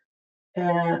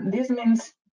 This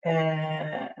means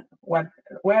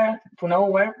where to know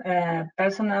where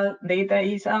personal data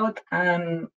is out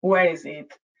and where is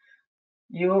it.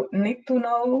 You need to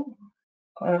know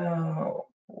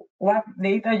what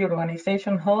data your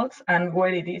organization holds and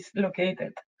where it is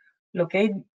located.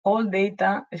 Locate all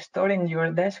data stored in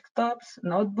your desktops,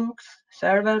 notebooks,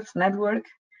 servers, network.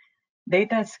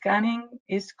 Data scanning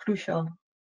is crucial.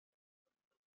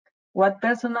 What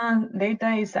personal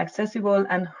data is accessible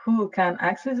and who can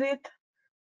access it?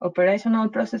 Operational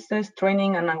processes,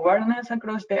 training, and awareness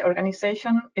across the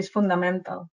organization is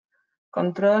fundamental.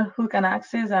 Control who can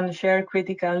access and share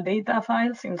critical data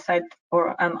files inside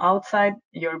or outside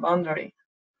your boundary.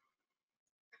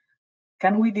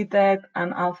 Can we detect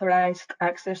unauthorized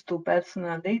access to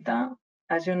personal data?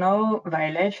 As you know,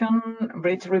 violation,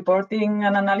 breach reporting,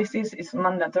 and analysis is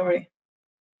mandatory.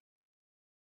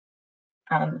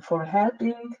 And for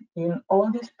helping in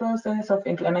all this process of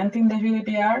implementing the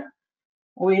GDPR,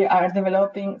 we are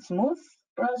developing Smooth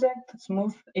project.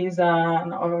 Smooth is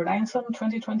an Horizon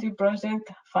 2020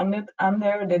 project funded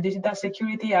under the digital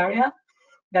security area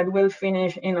that will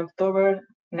finish in October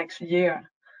next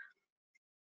year.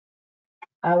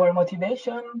 Our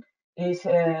motivation is,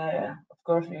 of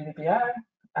course, GDPR,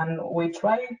 and we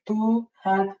try to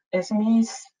help SMEs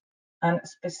and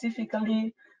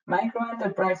specifically micro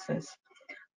enterprises.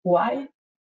 Why?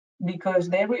 Because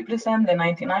they represent the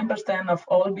 99% of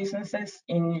all businesses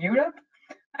in Europe,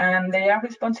 and they are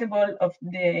responsible of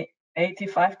the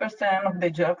 85% of the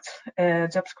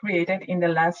jobs created in the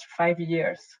last 5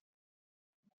 years.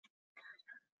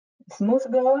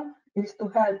 Smooth goal is to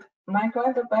help micro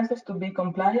enterprises to be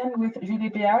compliant with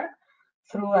GDPR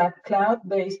through a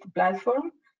cloud-based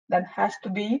platform that has to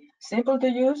be simple to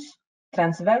use,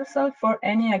 transversal for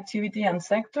any activity and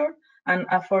sector, and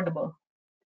affordable.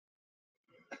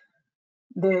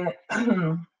 The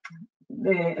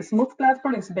Smooth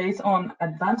platform is based on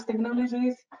advanced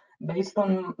technologies, based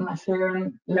on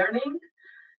machine learning,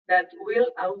 that will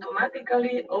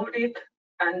automatically audit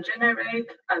and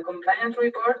generate a compliance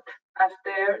report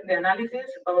after the analysis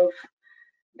of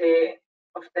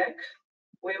text.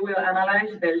 We will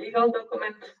analyze the legal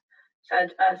documents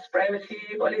such as privacy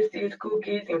policies,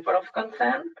 cookies, info of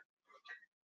consent.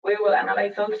 We will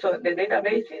analyze also the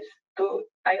databases to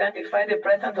identify the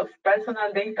presence of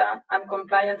personal data and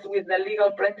compliance with the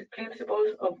legal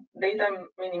principles of data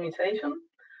minimization.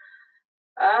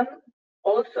 And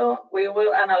also, we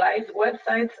will analyze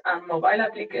websites and mobile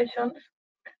applications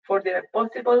for the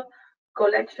possible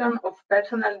collection of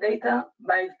personal data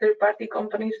by third-party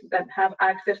companies that have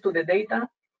access to the data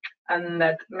and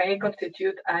that may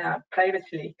constitute a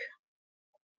privacy leak.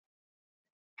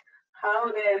 How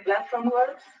the platform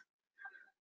works?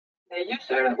 The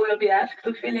user will be asked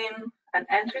to fill in an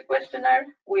entry questionnaire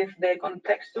with the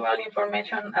contextual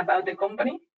information about the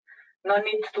company. No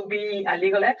need to be a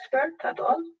legal expert at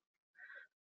all.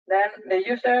 Then the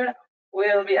user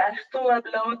will be asked to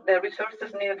upload the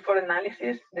resources needed for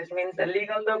analysis. This means the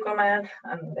legal documents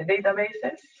and the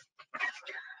databases.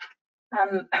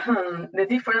 And the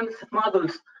different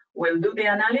modules will do the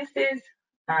analysis,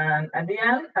 and at the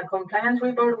end, a compliance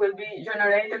report will be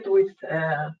generated with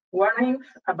warnings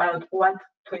about what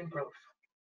to improve.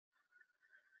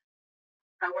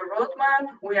 Our roadmap,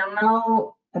 we are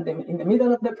now in the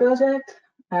middle of the project,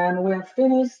 and we have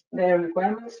finished the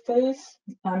requirements phase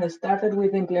and started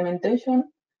with implementation.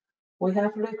 We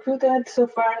have recruited so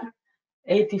far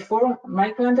 84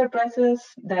 microenterprises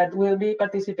that will be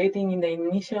participating in the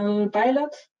initial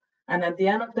pilots, and at the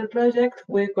end of the project,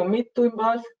 we commit to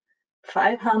involve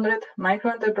 500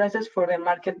 microenterprises for the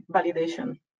market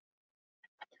validation.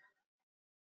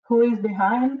 Who is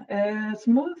behind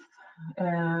Smooth?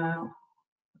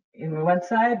 In one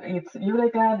side, it's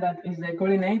Eureka, that is the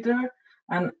coordinator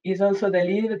and is also the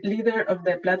leader of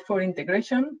the platform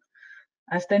integration.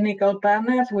 As technical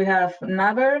partners, we have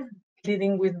Naver,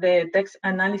 leading with the text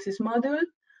analysis module.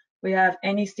 We have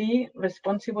NEC,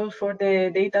 responsible for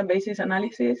the databases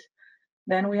analysis.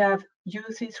 Then we have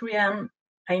UC3M,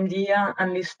 IMDIA,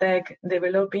 and Listec,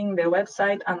 developing the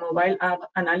website and mobile app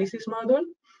analysis module.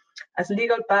 As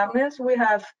legal partners, we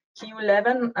have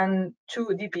Q11 and 2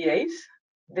 DPAs,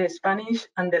 the Spanish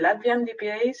and the Latvian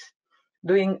DPAs,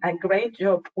 doing a great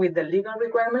job with the legal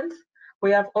requirements.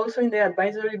 We have also in the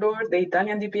advisory board the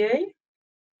Italian DPA.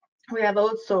 We have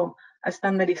also a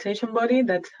standardization body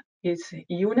that is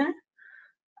UNE,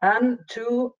 and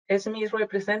 2 SMEs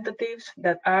representatives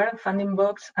that are Funding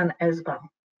Box and ESBA.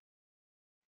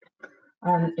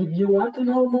 And if you want to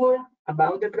know more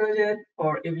about the project,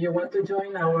 or if you want to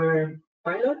join our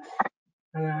pilots,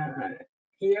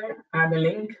 here are the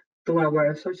link to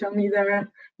our social media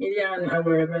and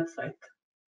our website.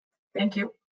 Thank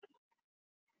you.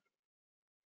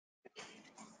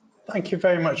 Thank you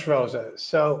very much, Rosa.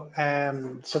 So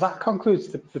that concludes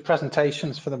the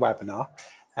presentations for the webinar.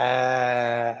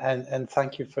 And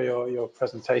thank you for your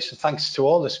presentation. Thanks to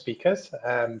all the speakers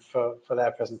for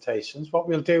their presentations. What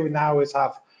we'll do now is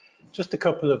have just a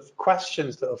couple of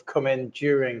questions that have come in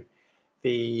during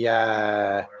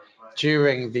the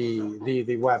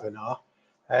webinar.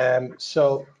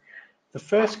 So the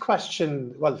first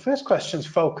questions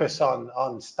focus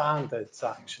on standards,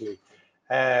 actually.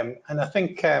 And I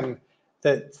think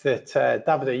that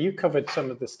Davide, you covered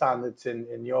some of the standards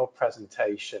in your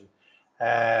presentation.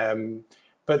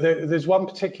 But there's one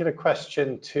particular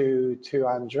question to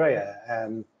Andrea,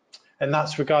 and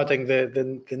that's regarding the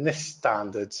NIST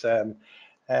standards.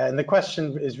 And the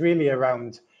question is really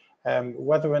around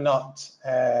whether or not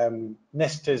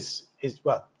NIST is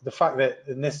well, the fact that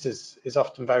the NIST is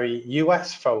often very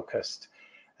US focused,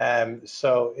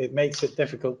 so it makes it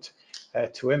difficult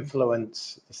to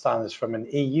influence the standards from an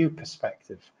EU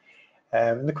perspective.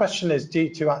 And the question is,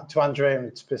 to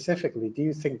Andrea specifically, do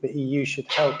you think the EU should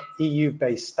help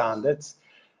EU-based standards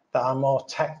that are more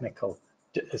technical,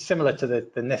 similar to the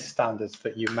NIST standards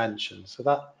that you mentioned? So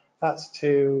that's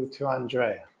to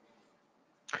Andrea.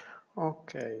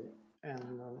 Okay,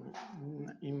 and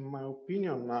in my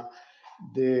opinion,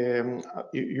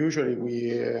 usually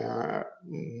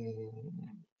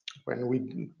when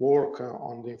we work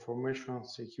on the information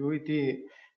security,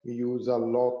 we use a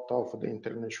lot of the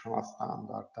international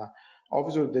standard.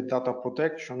 Obviously, the data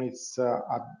protection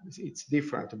it's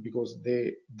different because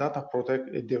the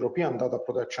European data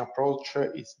protection approach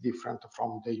is different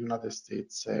from the United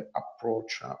States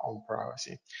approach on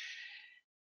privacy.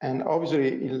 And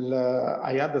obviously,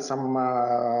 I had some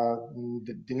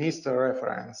the NIST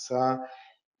reference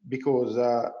because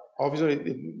obviously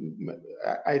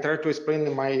I try to explain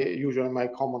usually my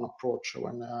common approach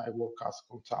when I work as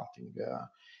consultant.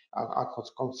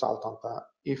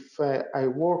 If I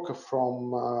work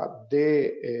from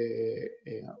the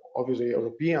obviously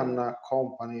European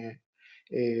company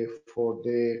for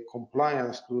the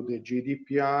compliance to the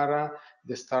GDPR,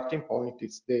 the starting point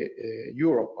is the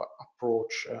Europe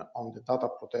approach on the data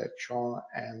protection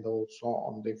and also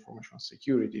on the information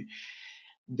security.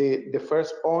 The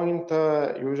first point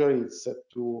usually is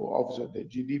to observe the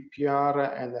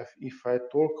GDPR, and if I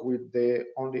talk with the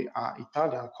only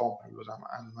Italian company, because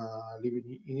I'm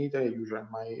living in Italy, usually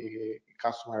my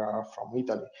customers are from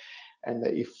Italy. And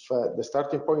if the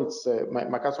starting point is,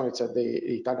 my customer is the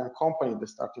Italian company, the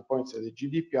starting point is the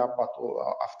GDPR, but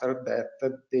after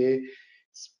that, the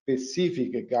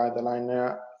specific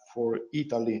guideline for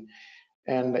Italy.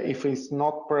 And if it's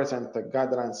not present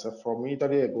guidelines from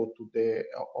Italy, I go to the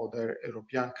other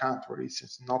European countries. If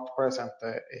it's not present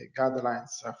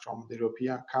guidelines from the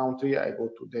European country, I go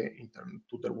to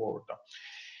the world.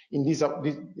 In this, I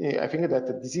think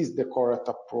that this is the correct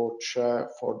approach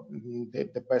for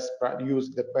use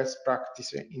the best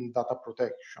practice in data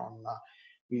protection.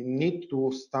 We need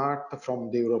to start from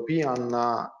the European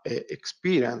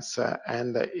experience,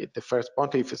 and the first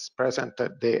point, if it's present,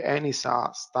 the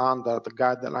ENISA standard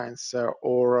guidelines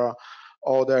or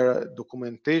other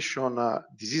documentation,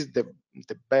 this is the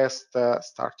best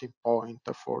starting point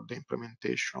for the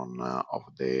implementation of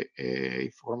the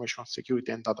information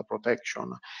security and data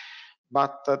protection.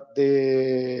 But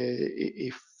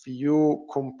if you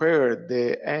compare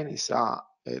the ENISA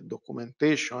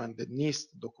documentation and the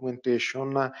NIST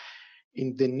documentation,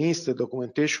 in the NIST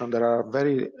documentation there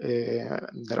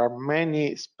are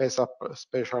many special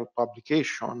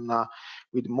publications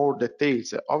with more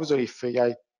details. Obviously, if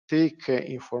I take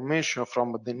information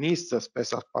from the NIST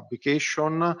special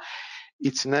publication,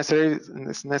 it's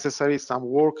necessary some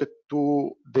work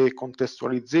to the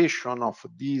contextualization of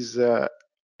these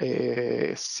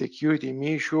security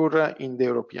measure in the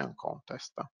European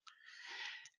context.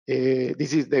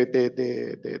 This is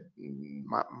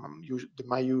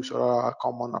my usual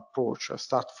common approach.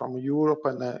 Start from Europe,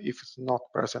 and if it's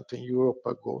not present in Europe,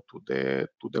 go to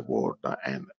the world,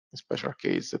 and in special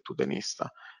case to the NIST,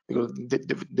 because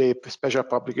the special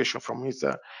publication from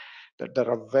NIST, there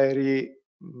are very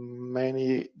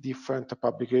many different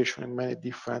publications in many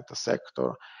different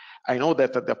sectors. I know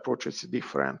that the approach is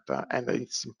different, and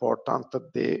it's important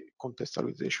the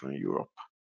contextualization in Europe.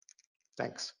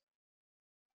 Thanks.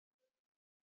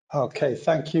 Okay,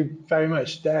 thank you very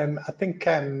much. I think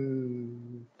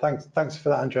thanks for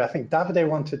that, Andrea. I think Davide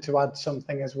wanted to add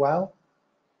something as well.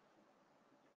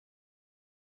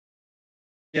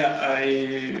 Yeah,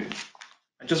 I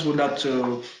just would add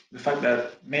to the fact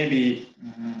that maybe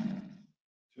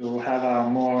to have a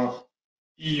more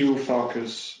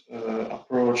EU-focused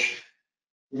approach,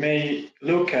 we may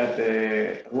look at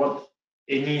what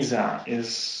ENISA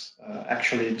is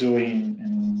actually doing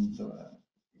in the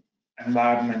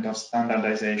environment of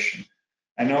standardization.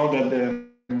 I know that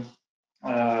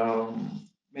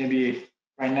maybe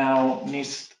right now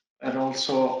NIST and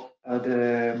also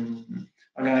the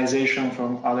organization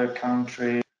from other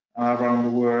countries around the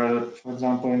world, for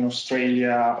example in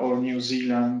Australia or New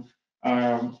Zealand,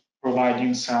 are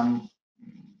providing some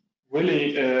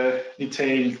really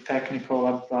detailed technical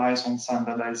advice on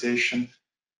standardization.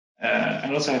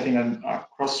 And also I think that our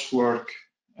crosswork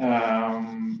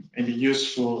may be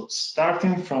useful,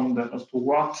 starting from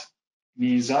what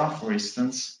NISA, for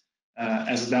instance,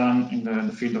 has done in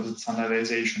the field of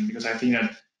standardization, because I think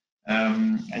that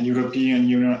a European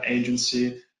Union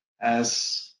agency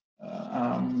has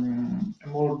a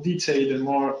more detailed and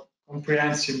more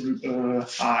comprehensive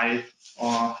eye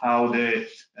on how the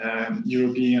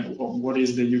what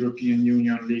is the European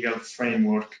Union legal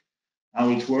framework, how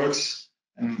it works,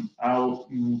 and how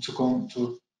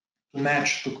to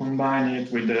match, to combine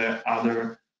it with the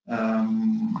other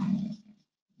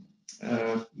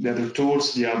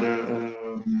tools, the other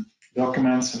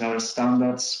documents and other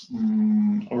standards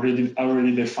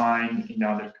already defined in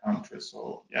other countries.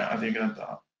 So yeah, I think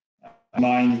that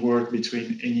combined work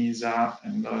between ENISA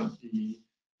and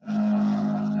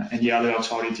the other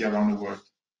authority around the world.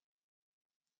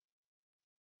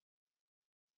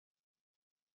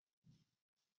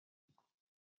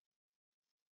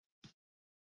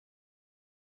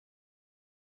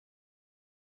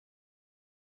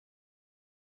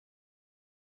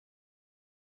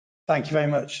 Thank you very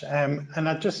much. And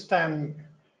I just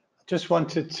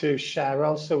wanted to share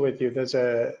also with you, there's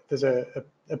a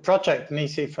project, an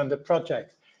EC funded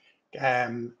project,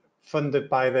 funded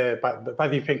by the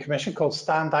European Commission called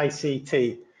Stand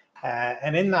ICT,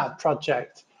 and in that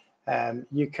project,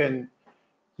 you can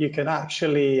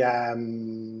actually,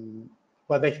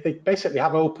 well, they basically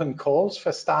have open calls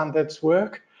for standards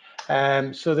work,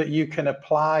 so that you can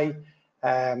apply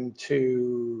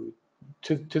to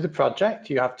the project.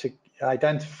 You have to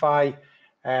identify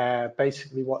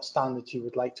basically what standards you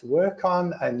would like to work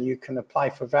on, and you can apply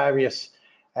for various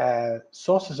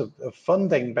sources of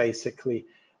funding, basically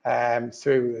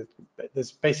through,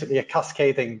 there's basically a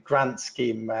cascading grant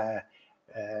scheme,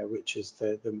 which is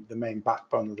the main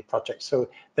backbone of the project. So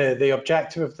the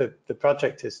objective of the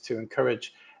project is to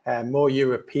encourage more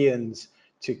Europeans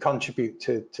to contribute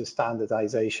to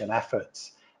standardization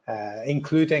efforts.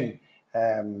 including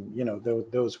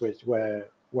those where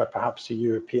perhaps the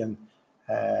European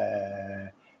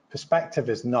perspective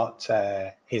is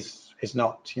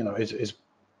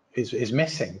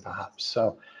missing perhaps.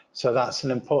 So that's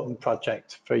an important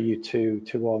project for you to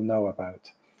all know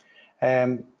about.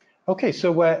 Okay,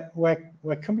 so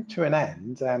we're coming to an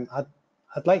end.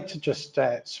 I'd like to just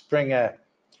spring a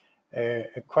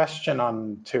question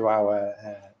on to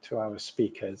our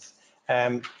speakers.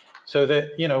 So that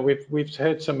we've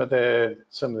heard some of the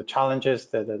challenges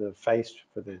that are faced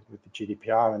with the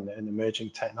GDPR and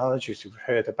emerging technologies. We've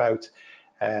heard about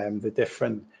the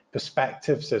different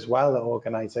perspectives as well that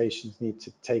organizations need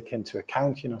to take into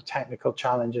account, technical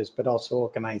challenges, but also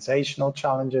organizational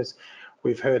challenges.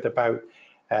 We've heard about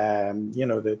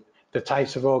the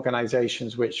types of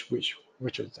organizations which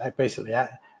is basically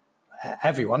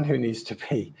everyone who needs to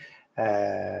be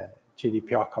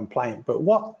GDPR compliant. But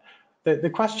what the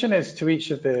question is to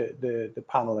each of the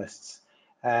panelists,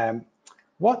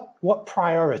 what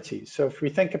priorities? So if we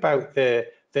think about the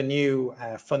new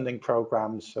funding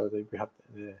programs, so that we have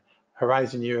the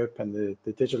Horizon Europe and the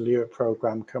Digital Europe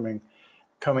program coming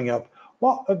up,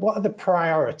 what are the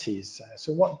priorities?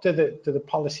 So what do the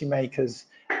policymakers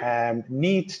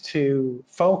need to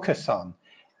focus on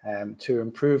to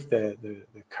improve the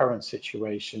current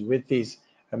situation with these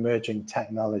emerging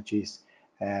technologies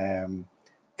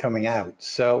coming out?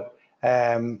 So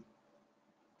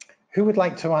who would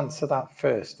like to answer that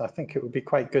first? I think it would be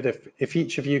quite good if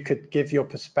each of you could give your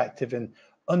perspective in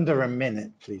under a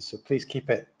minute, please. So please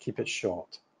keep it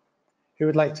short. Who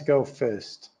would like to go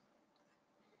first?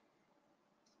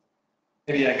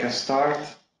 Maybe I can start.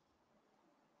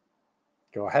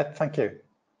 Go ahead, thank you.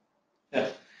 Yeah,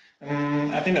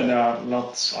 I think that there are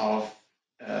lots of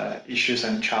issues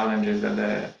and challenges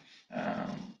that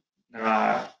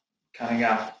are coming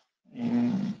up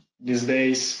in these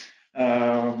days.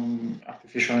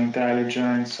 Artificial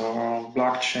intelligence or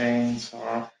blockchains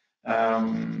or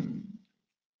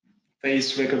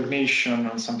face recognition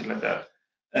or something like that.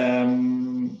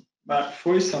 But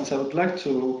for instance, I would like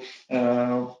to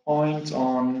point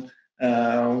on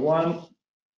one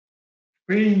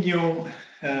pretty new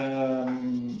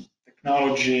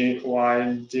technology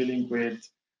while dealing with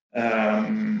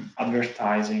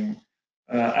advertising.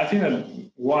 I think that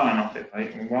one of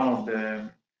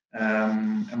the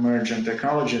emergent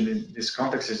technology in this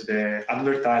context is the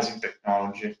advertising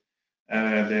technology,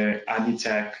 the ad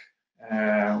tech,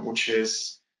 which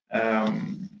is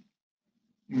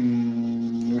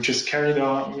carried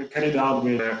out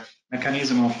with a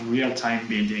mechanism of real-time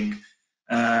bidding.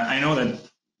 I know that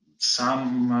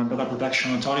some data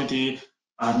protection authority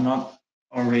are not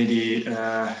already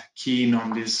keen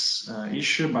on this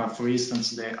issue, but for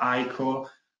instance, the ICO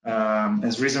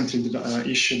has recently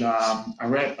issued a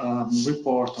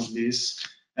report on this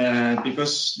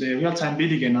because the real-time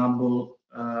bidding enable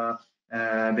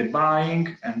the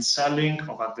buying and selling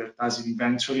of advertising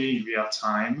inventory in real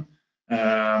time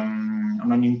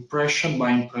on an impression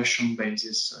by impression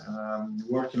basis,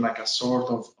 working like a sort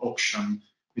of auction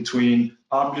between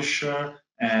publisher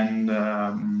and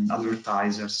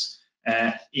advertisers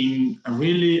in a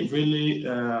really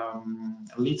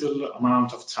little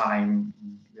amount of time.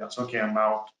 We are talking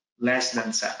about less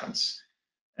than seconds.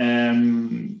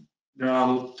 There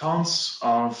are tons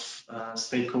of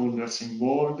stakeholders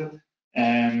involved,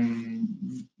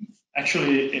 and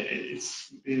actually it's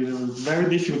very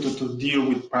difficult to deal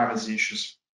with privacy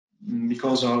issues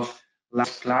because of lack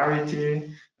of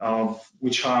clarity of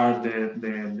which are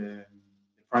the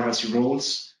privacy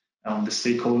roles of the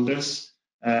stakeholders,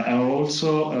 and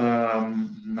also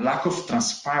lack of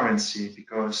transparency,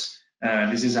 because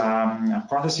this is a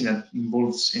process that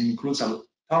includes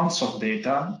tons of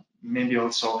data, maybe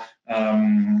also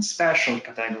special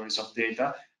categories of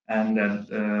data, and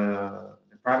the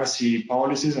privacy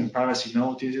policies and privacy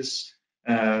notices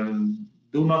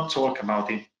do not talk about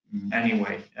it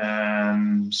anyway.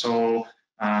 So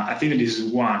I think this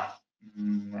is one,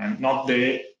 not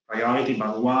the priority,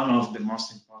 but one of the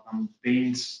most important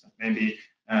things that maybe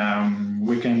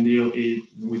we can deal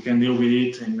with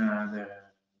it in the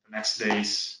next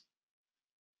days.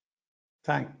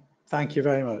 Thank you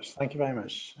very much. Thank you very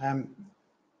much.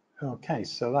 Okay,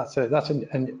 so that's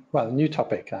a new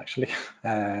topic actually.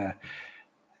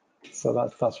 So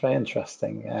that's very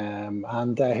interesting.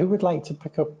 And who would like to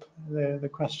pick up the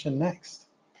question next?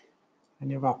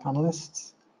 Any of our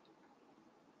panelists?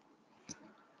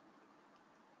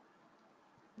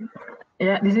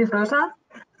 Yeah, this is Rosa.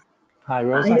 Hi,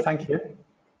 Rosa. Thank you.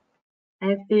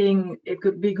 I think it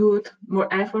could be good, more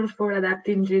effort for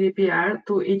adapting GDPR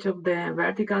to each of the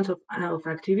verticals of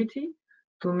activity,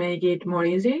 to make it more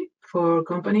easy for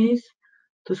companies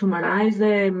to summarize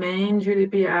the main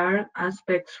GDPR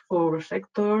aspects for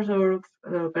sectors or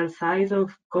per size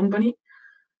of company,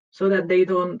 so that they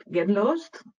don't get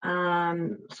lost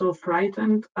and so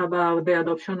frightened about the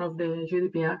adoption of the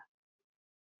GDPR.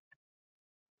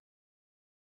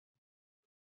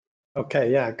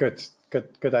 Okay, yeah, good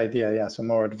idea. Yeah, so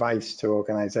more advice to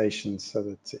organizations so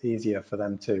that it's easier for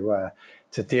them to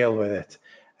deal with it.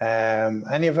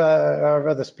 Any of our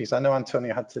other speakers? I know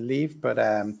Antonio had to leave, but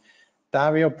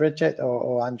Dario, Bridget,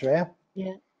 or Andrea?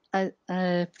 Yeah,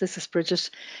 this is Bridget.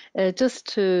 Just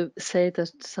to say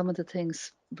that some of the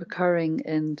things recurring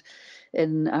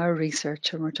in our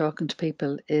research when we're talking to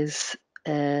people is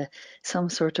some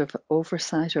sort of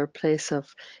oversight or place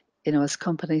of, as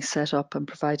companies set up and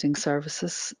providing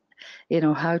services,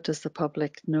 how does the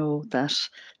public know that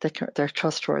they're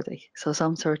trustworthy? So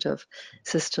some sort of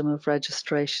system of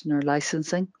registration or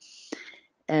licensing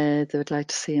they would like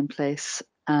to see in place,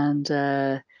 and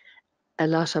a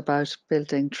lot about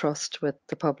building trust with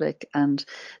the public. And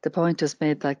the point is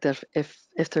made like that if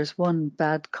there's one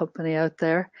bad company out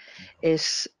there,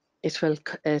 it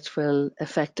will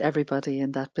affect everybody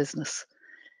in that business.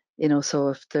 So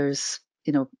if there's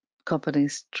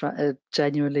companies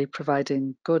genuinely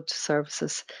providing good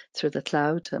services through the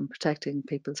cloud and protecting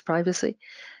people's privacy,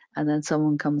 and then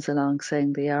someone comes along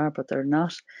saying they are but they're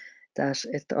not, that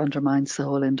it undermines the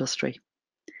whole industry.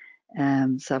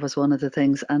 So that was one of the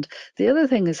things. And the other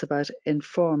thing is about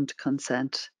informed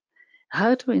consent.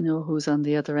 How do we know who's on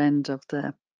the other end of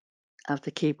the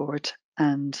keyboard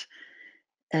and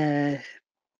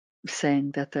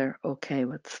saying that they're okay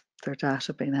with their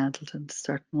data being handled in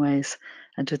certain ways,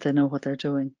 and do they know what they're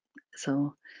doing?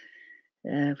 So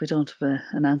we don't have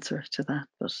an answer to that,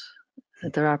 but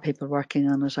there are people working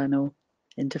on it, I know,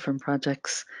 in different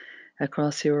projects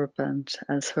across Europe and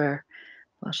elsewhere.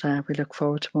 But we look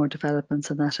forward to more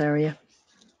developments in that area.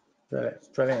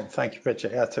 Brilliant. Thank you,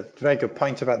 Bridget. Yeah, it's a very good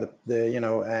point about the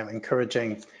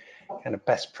encouraging kind of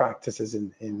best practices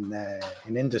in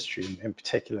industry in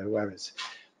particular, where it's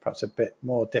perhaps a bit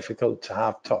more difficult to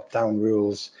have top-down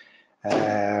rules,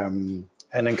 and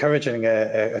encouraging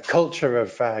a culture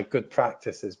of good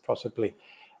practice is possibly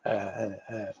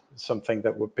something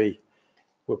that would be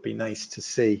nice to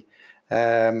see.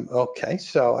 Okay,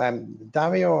 so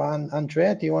Dario and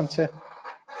Andrea,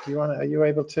 are you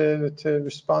able to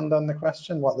respond on the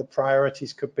question, what the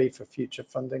priorities could be for future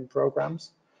funding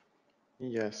programs?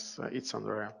 Yes, it's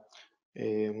Andrea.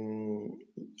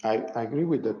 I agree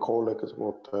with the colleagues,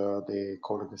 what the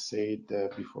colleague said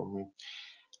before me.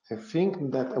 I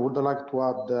think that I would like to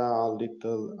add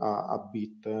a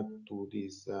bit to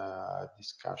this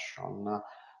discussion.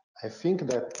 I think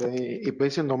that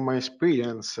based on my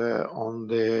experience on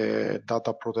the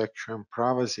data protection and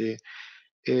privacy,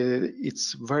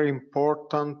 it's very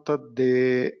important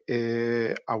the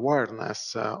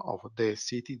awareness of the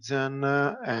citizen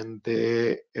and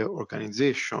the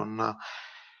organization.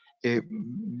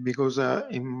 Because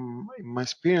in my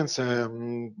experience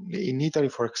in Italy,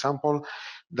 for example,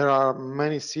 there are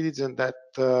many citizens that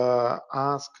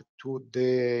ask to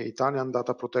the Italian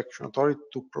Data Protection Authority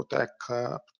to protect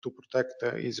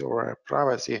his or her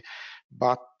privacy,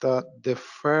 but the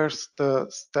first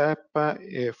step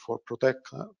for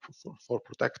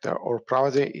protect our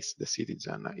privacy is the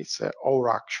citizen. It's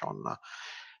our action,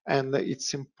 and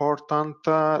it's important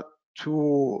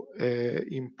to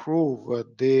improve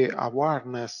the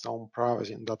awareness on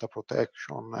privacy and data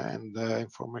protection and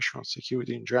information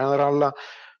security in general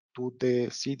to the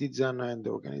citizen and the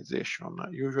organization.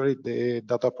 Usually the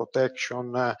data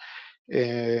protection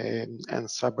and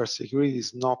cybersecurity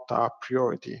is not a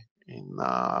priority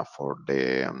for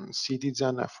the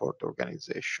citizen and for the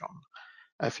organization.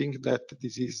 I think that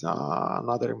this is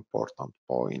another important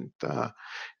point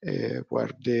where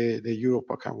the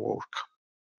Europe can work.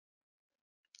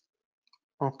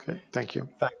 Okay, thank you.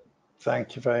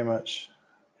 Thank you very much.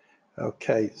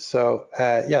 Okay, so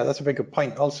yeah, that's a very good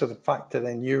point. Also, the fact that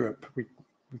in Europe we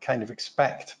kind of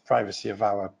expect privacy of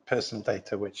our personal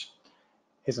data, which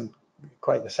isn't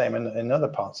quite the same in other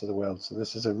parts of the world. So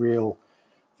this is a real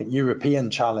European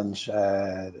challenge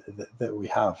that we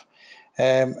have.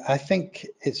 I think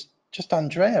it's just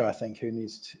Andrea, I think, who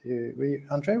needs to.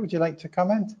 Andrea, would you like to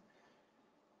comment?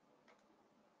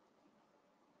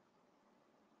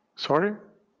 Sorry?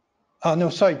 Oh,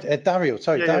 no, sorry, Dario.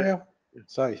 Sorry, yeah, Dario. Yeah.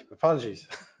 Sorry, apologies.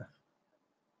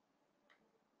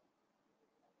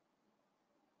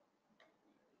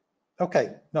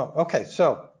 Okay, no, okay.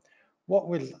 So what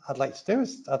I'd like to do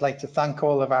is I'd like to thank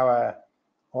all of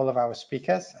our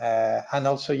speakers and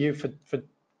also you for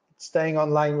staying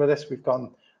online with us. We've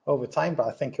gone over time, but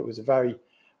I think it was a very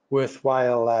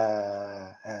worthwhile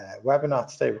webinar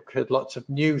today. We heard lots of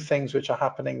new things which are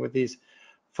happening with these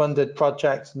funded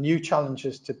projects, new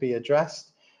challenges to be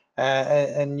addressed,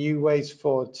 and new ways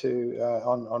forward to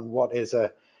on what is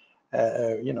a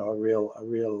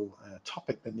real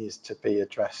topic that needs to be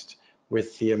addressed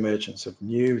with the emergence of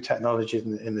new technologies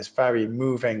in this very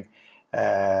moving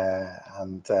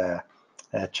and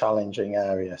challenging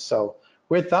area. So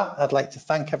with that, I'd like to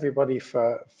thank everybody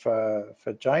for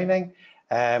joining.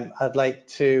 I'd like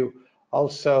to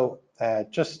also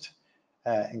just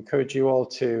encourage you all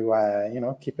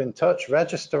to keep in touch,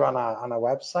 register on our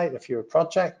website. If you're a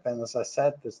project, then as I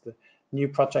said, there's the new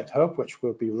project hub, which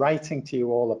we'll be writing to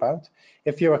you all about.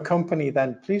 If you're a company,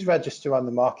 then please register on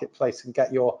the marketplace and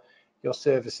get your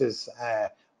services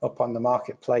up on the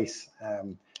marketplace,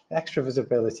 extra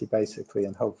visibility basically,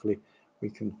 and hopefully we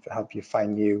can help you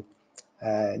find new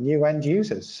end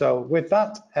users. So with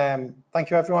that, thank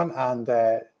you everyone, and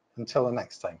until the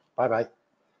next time, bye bye.